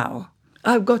most now?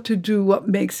 I've got to do what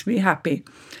makes me happy.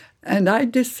 And I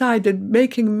decided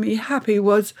making me happy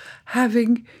was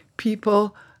having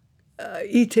people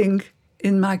eating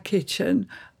in my kitchen,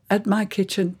 at my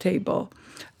kitchen table,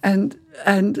 and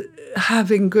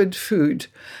having good food.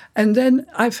 And then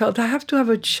I felt I have to have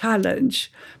a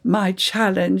challenge. My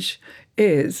challenge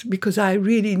is, because I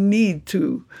really need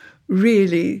to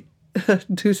really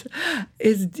do,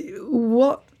 is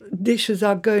what dishes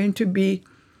are going to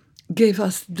give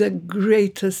us the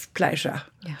greatest pleasure.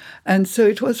 Yeah. And so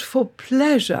it was for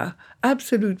pleasure,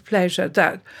 absolute pleasure,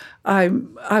 that I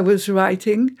was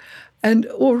writing.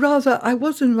 Or rather, I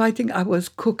wasn't writing, I was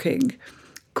cooking.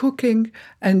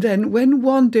 And then when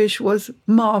one dish was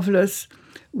marvelous,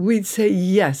 we'd say,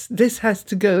 yes, this has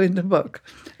to go in the book.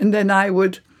 And then I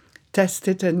would test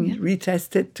it and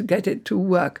retest it to get it to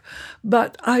work.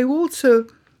 But I also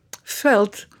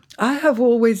felt I have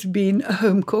always been a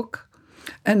home cook,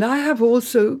 and I have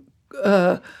also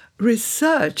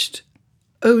researched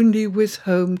only with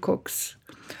home cooks.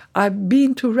 I've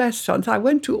been to restaurants. I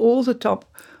went to all the top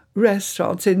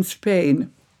restaurants in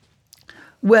Spain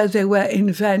where they were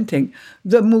inventing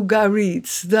the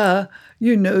Mugarits, the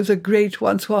great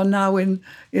ones who are now in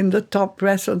the top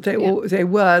restaurant. They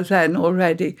were then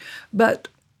already. But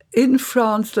in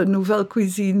France, the Nouvelle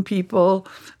Cuisine people,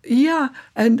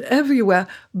 and everywhere.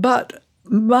 But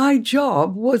my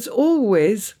job was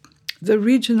always the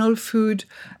regional food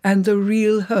and the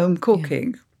real home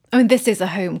cooking. Yeah. I mean, this is a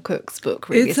home cook's book,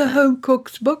 really. It's a home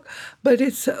cook's book, but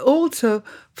it's also,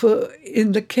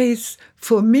 in the case,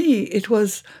 for me, it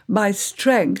was my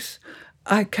strength.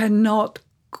 I cannot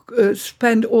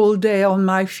spend all day on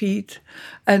my feet,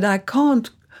 and I can't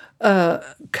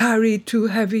carry too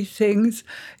heavy things.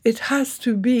 It has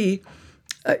to be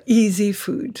easy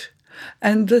food.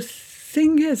 And the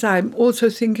thing is, I'm also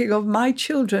thinking of my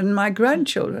children, my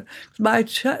grandchildren. My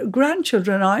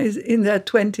grandchildren are in their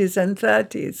 20s and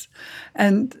 30s,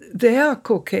 and they are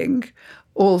cooking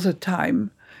all the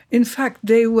time. In fact,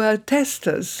 they were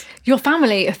testers. Your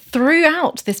family threw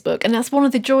out this book, and that's one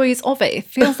of the joys of it. It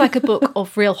feels like a book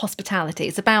of real hospitality.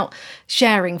 It's about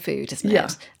sharing food, isn't it? Yeah.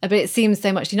 But it seems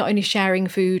so much, you're not only sharing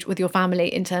food with your family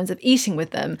in terms of eating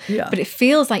with them, but it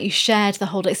feels like you shared the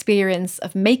whole experience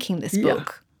of making this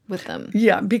book with them.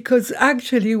 Yeah, because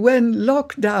actually when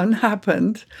lockdown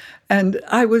happened, and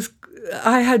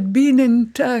I had been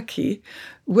in Turkey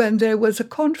when there was a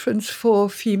conference for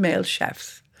female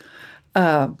chefs.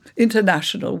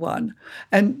 International one.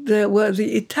 And there were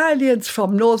the Italians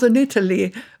from northern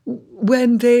Italy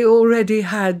when they already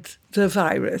had the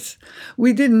virus.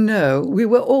 We didn't know. We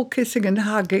were all kissing and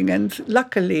hugging, and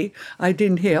luckily I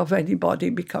didn't hear of anybody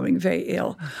becoming very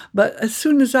ill. But as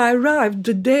soon as I arrived,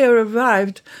 the day I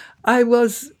arrived, I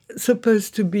was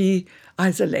supposed to be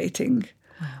isolating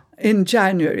in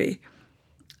January.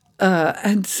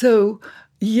 And so,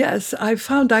 yes, I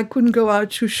found I couldn't go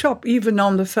out to shop even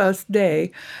on the first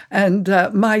day. And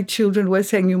my children were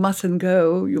saying, you mustn't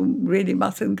go, you really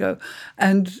mustn't go.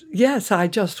 And yes, I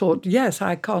just thought, yes,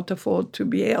 I can't afford to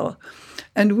be ill.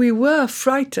 And we were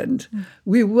frightened.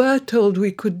 We were told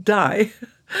we could die.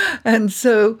 And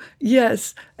so,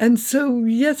 yes.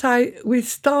 We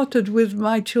started with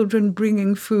my children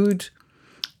bringing food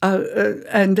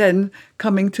and then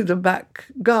coming to the back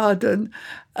garden.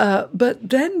 But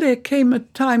then there came a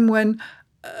time when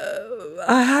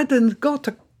I hadn't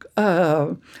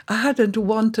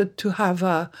wanted to have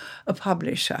a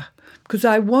publisher, because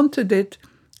I wanted it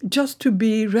just to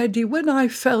be ready when I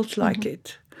felt like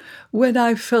it, when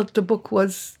I felt the book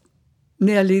was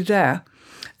nearly there.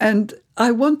 And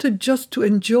I wanted just to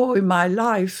enjoy my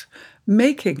life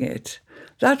making it.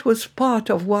 That was part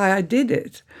of why I did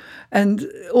it. And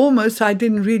almost I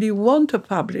didn't really want a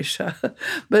publisher.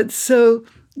 But so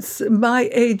my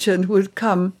agent would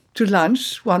come to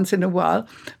lunch once in a while.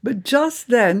 But just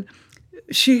then,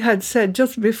 she had said,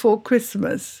 just before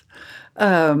Christmas,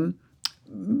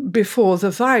 before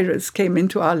the virus came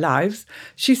into our lives,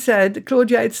 she said,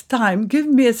 Claudia, it's time. Give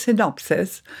me a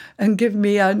synopsis and give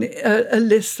me a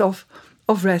list of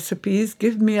recipes.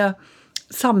 Give me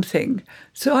something.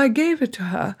 So I gave it to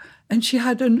her, and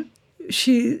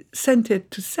she sent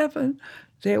it to 7.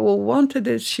 They all wanted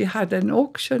it. She had an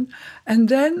auction. And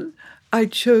then I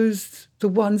chose the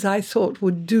ones I thought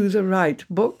would do the right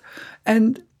book.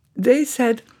 And they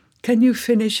said, can you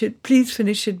finish it? Please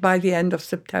finish it by the end of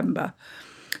September.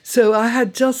 So I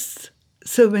had just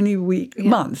so many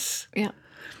months. Yeah.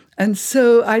 And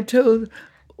so I told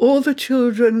all the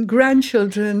children,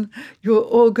 grandchildren, you're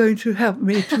all going to help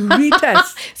me to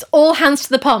retest. It's all hands to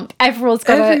the pump.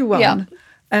 Everyone. Yeah.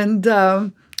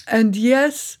 And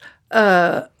yes,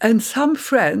 and some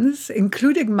friends,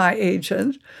 including my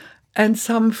agent, and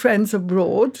some friends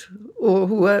abroad or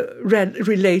who were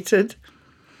related,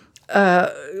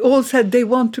 all said they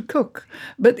want to cook.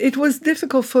 But it was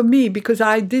difficult for me because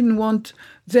I didn't want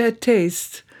their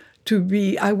taste to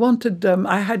be, I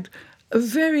had a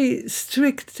very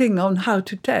strict thing on how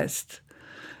to test.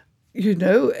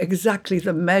 Exactly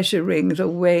the measuring, the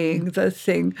weighing, the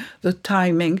thing, the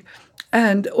timing.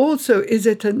 And also,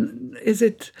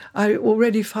 I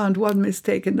already found one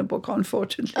mistake in the book,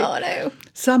 unfortunately. Oh, no.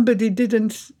 Somebody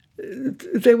didn't,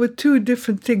 there were 2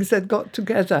 different things that got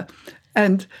together.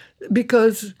 And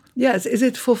because, yes, is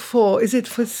it for 4? Is it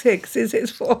for 6? Is it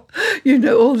for,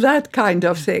 all that kind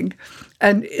of thing.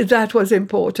 And that was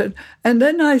important. And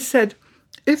then I said,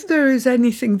 if there is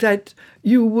anything that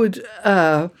you would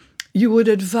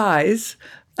advise,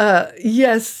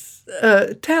 yes,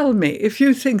 tell me. If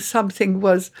you think something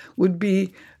would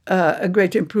be a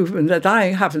great improvement that I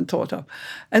haven't thought of.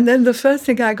 And then the first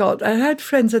thing I had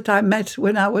friends that I met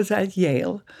when I was at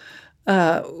Yale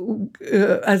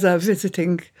as a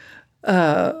visiting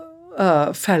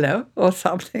fellow or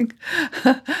something.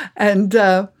 And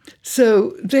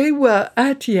so they were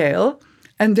at Yale,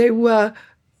 and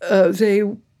they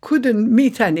couldn't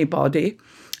meet anybody.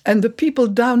 And the people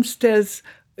downstairs,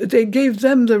 they gave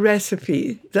them the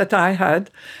recipe that I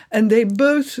had, and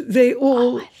they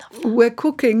all were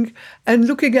cooking and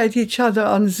looking at each other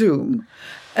on Zoom.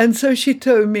 And so she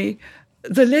told me,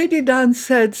 the lady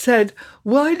downstairs said,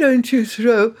 why don't you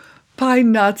throw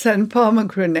pine nuts and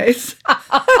pomegranates?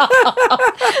 That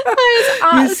is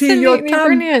absolutely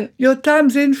brilliant. Your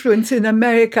Times influence in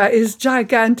America is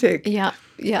gigantic. Yeah.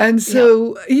 Yeah, and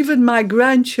so even my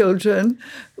grandchildren,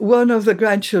 one of the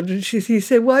grandchildren, he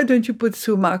said, why don't you put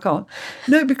sumac on?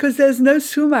 No, because there's no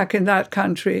sumac in that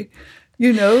country.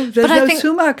 There's no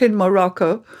sumac in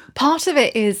Morocco. Part of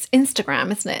it is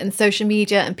Instagram, isn't it? And social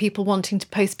media and people wanting to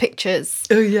post pictures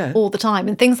all the time.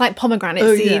 And things like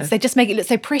pomegranate seeds, they just make it look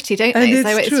so pretty, don't they?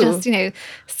 It's just,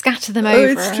 scatter them over.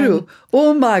 It's true.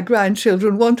 All my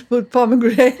grandchildren want to put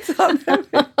pomegranates on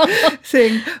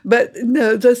everything. But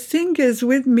no, the thing is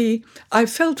with me, I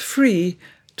felt free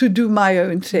to do my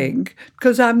own thing,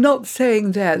 because I'm not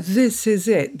saying that this is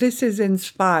it. This is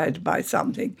inspired by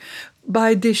something,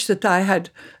 by a dish that I had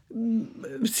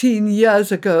seen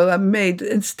years ago and made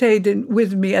and stayed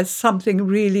with me as something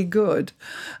really good.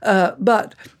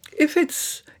 But if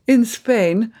it's in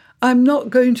Spain, I'm not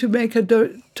going to make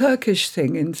a Turkish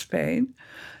thing in Spain.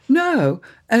 No.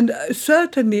 And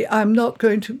certainly I'm not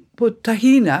going to put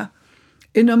tahina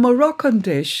in a Moroccan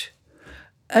dish.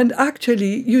 And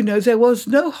actually, there was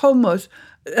no hummus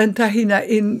and tahina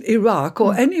in Iraq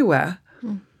or anywhere.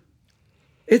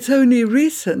 It's only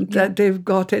recent that they've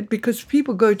got it, because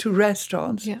people go to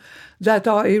restaurants that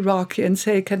are Iraqi and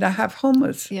say, "Can I have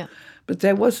hummus?" Yeah. But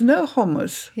there was no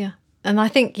hummus. Yeah. And I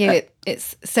think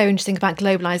it's so interesting about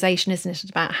globalization, isn't it?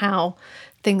 About how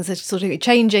things are sort of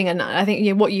changing. And I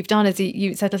think what you've done, as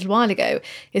you said a little while ago,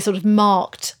 is sort of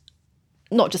marked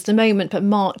not just a moment, but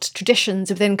marked traditions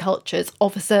within cultures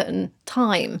of a certain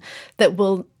time that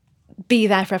will be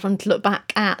there for everyone to look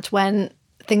back at when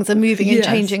things are moving and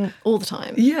changing all the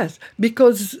time. Yes,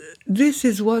 because this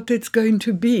is what it's going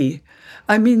to be.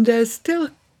 I mean, there's still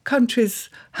countries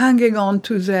hanging on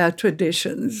to their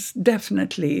traditions,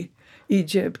 definitely.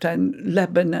 Egypt and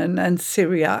Lebanon and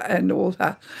Syria and all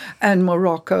that, and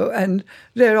Morocco, and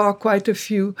there are quite a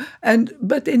few.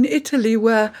 But in Italy,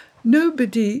 where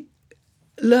nobody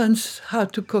learns how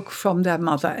to cook from their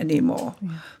mother anymore. Yeah.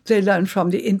 They learn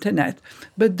from the internet,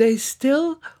 but they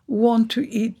still want to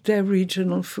eat their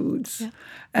regional foods,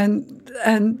 and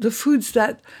the foods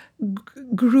that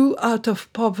grew out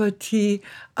of poverty,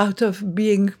 out of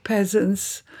being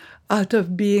peasants, out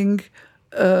of being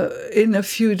in a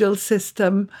feudal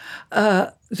system.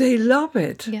 They love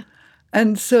it,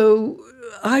 and so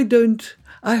I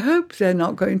hope they're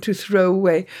not going to throw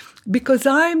away, because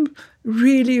I'm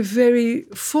really very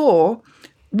for,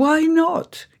 why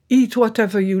not eat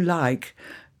whatever you like,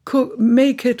 cook,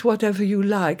 make it whatever you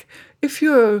like. If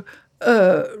you're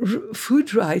a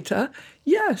food writer,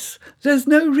 yes, there's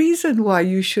no reason why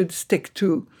you should stick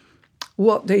to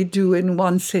what they do in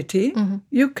one city. Mm-hmm.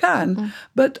 You can. Mm-hmm.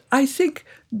 But I think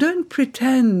don't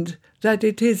pretend that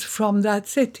it is from that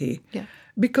city,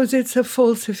 because it's a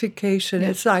falsification.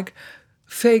 It's like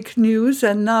fake news,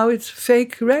 and now it's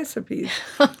fake recipes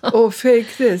or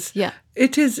fake this.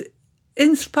 It is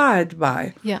inspired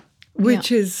by,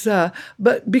 which is,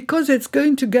 but because it's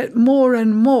going to get more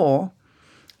and more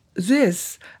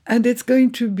this, and it's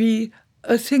going to be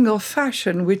a thing of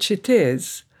fashion, which it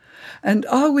is. And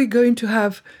are we going to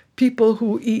have people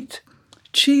who eat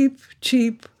cheap,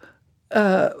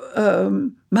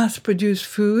 mass-produced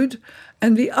food,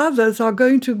 and the others are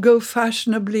going to go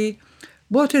fashionably?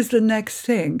 What is the next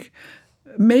thing?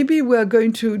 Maybe we're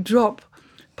going to drop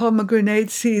pomegranate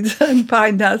seeds and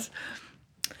pine nuts.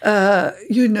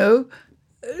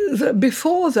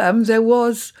 Before them there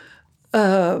was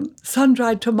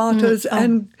sun-dried tomatoes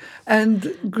and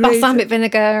balsamic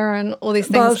vinegar and all these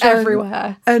things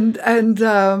everywhere, and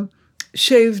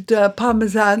shaved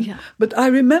parmesan. But I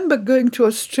remember going to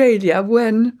Australia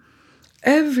when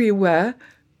everywhere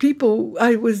people,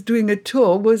 I was doing a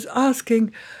tour, was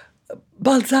asking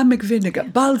balsamic vinegar,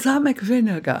 but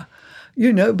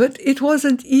it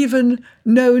wasn't even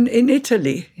known in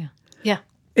Italy.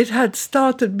 It had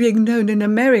started being known in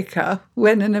America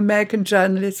when an American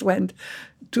journalist went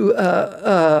to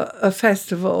a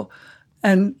festival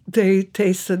and they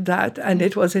tasted that, and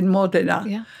it was in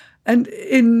Modena.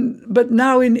 But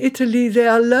now in Italy they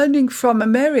are learning from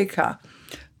America,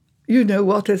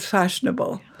 what is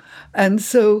fashionable. And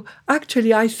so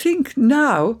actually I think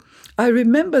now, I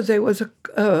remember there was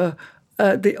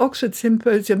the Oxford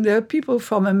Symposium, there are people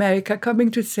from America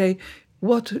coming to say,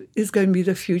 what is going to be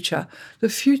the future? The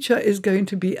future is going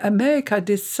to be America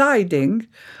deciding,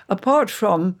 apart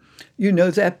from,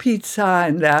 their pizza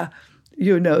and their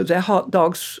hot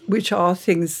dogs, which are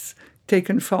things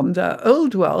taken from the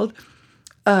old world,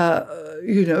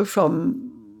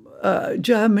 from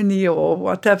Germany or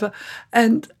whatever,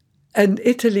 and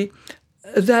Italy,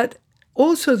 that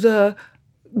also the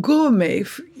gourmet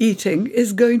eating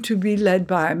is going to be led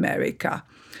by America.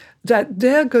 That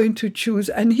they're going to choose,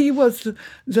 and he was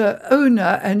the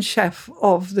owner and chef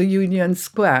of the Union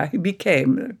Square, he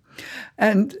became.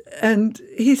 And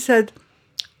he said,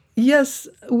 yes,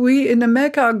 we in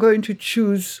America are going to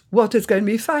choose what is going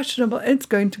to be fashionable, and it's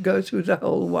going to go through the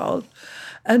whole world.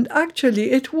 And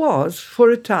actually it was for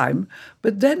a time,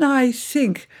 but then I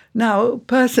think now,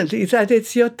 personally, that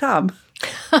it's your time.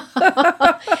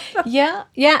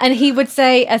 And he would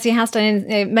say, as he has done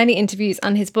in many interviews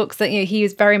and his books, that he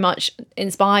was very much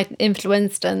inspired,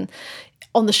 influenced, and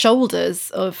on the shoulders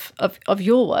of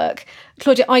your work.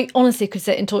 Claudia, I honestly could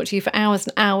sit and talk to you for hours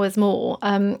and hours more,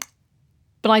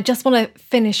 but I just want to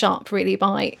finish up really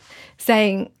by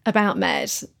saying about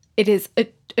Med, it is a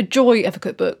joy of a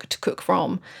cookbook to cook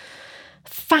from.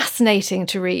 Fascinating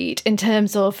to read in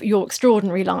terms of your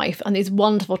extraordinary life and these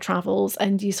wonderful travels,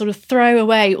 and you sort of throw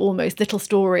away almost little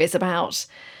stories about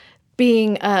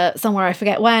being somewhere, I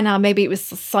forget where now, maybe it was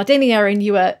Sardinia, and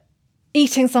you were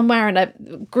eating somewhere and a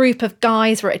group of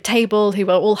guys were at a table who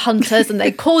were all hunters and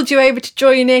they called you over to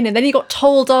join in, and then you got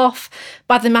told off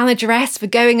by the manageress for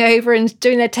going over and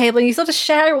doing their table, and you sort of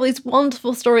share all these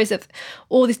wonderful stories of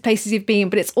all these places you've been,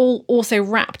 but it's all also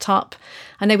wrapped up.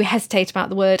 I know we hesitate about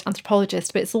the word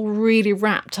anthropologist, but it's all really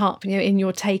wrapped up, in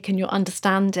your take and your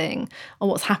understanding of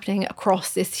what's happening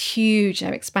across this huge,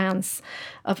 expanse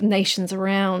of nations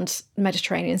around the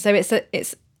Mediterranean. So it's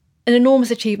an enormous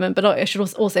achievement, but I should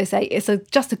also say it's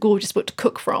just a gorgeous book to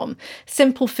cook from.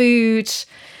 Simple food,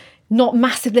 not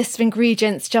massive lists of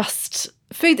ingredients, just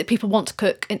food that people want to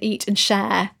cook and eat and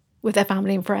share with their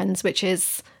family and friends, which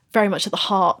is very much at the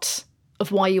heart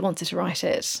of why you wanted to write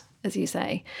it, as you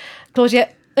say. Claudia,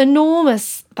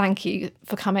 enormous thank you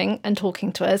for coming and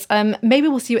talking to us. Maybe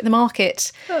we'll see you at the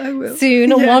market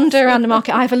soon, or wander around the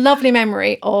market. I have a lovely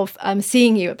memory of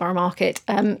seeing you at Borough Market.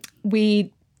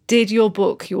 We did your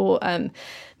book, your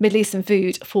Middle Eastern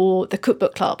food, for the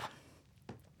Cookbook Club.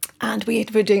 And we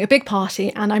were doing a big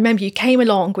party, and I remember you came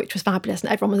along, which was fabulous,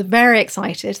 and everyone was very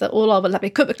excited that all our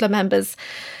lovely Cookbook Club members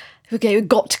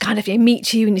got to kind of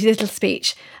meet you and did a little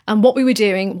speech. And what we were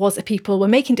doing was that people were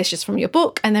making dishes from your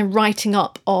book and then writing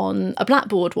up on a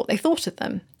blackboard what they thought of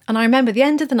them. And I remember the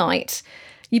end of the night,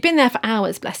 you'd been there for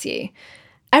hours, bless you.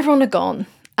 Everyone had gone,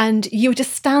 and you were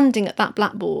just standing at that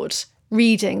blackboard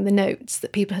reading the notes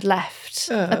that people had left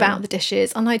about the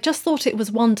dishes. And I just thought it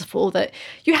was wonderful that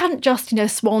you hadn't just,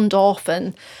 swanned off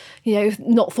and,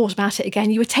 not thought about it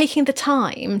again. You were taking the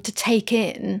time to take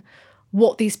in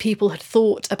what these people had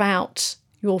thought about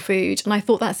your food. And I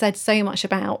thought that said so much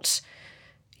about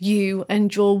you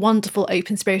and your wonderful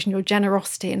open spirit and your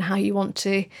generosity and how you want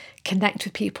to connect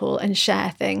with people and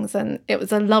share things. And it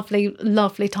was a lovely,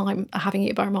 lovely time having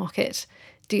you at Borough Market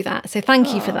do that. So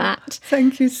thank you for that.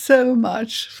 Thank you so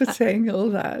much for saying all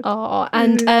that.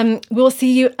 And we'll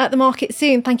see you at the market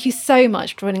soon. Thank you so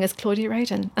much for joining us, Claudia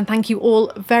Roden. And thank you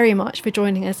all very much for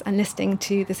joining us and listening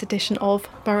to this edition of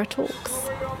Borough Talks.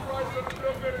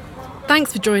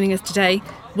 Thanks for joining us today.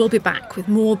 We'll be back with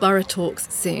more Borough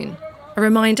Talks soon. A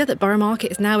reminder that Borough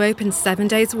Market is now open 7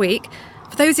 days a week.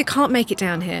 For those who can't make it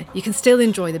down here, you can still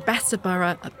enjoy the best of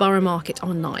Borough at Borough Market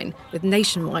online with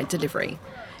nationwide delivery.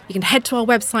 You can head to our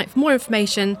website for more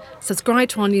information, subscribe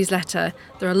to our newsletter.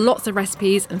 There are lots of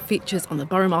recipes and features on the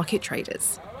Borough Market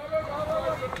traders.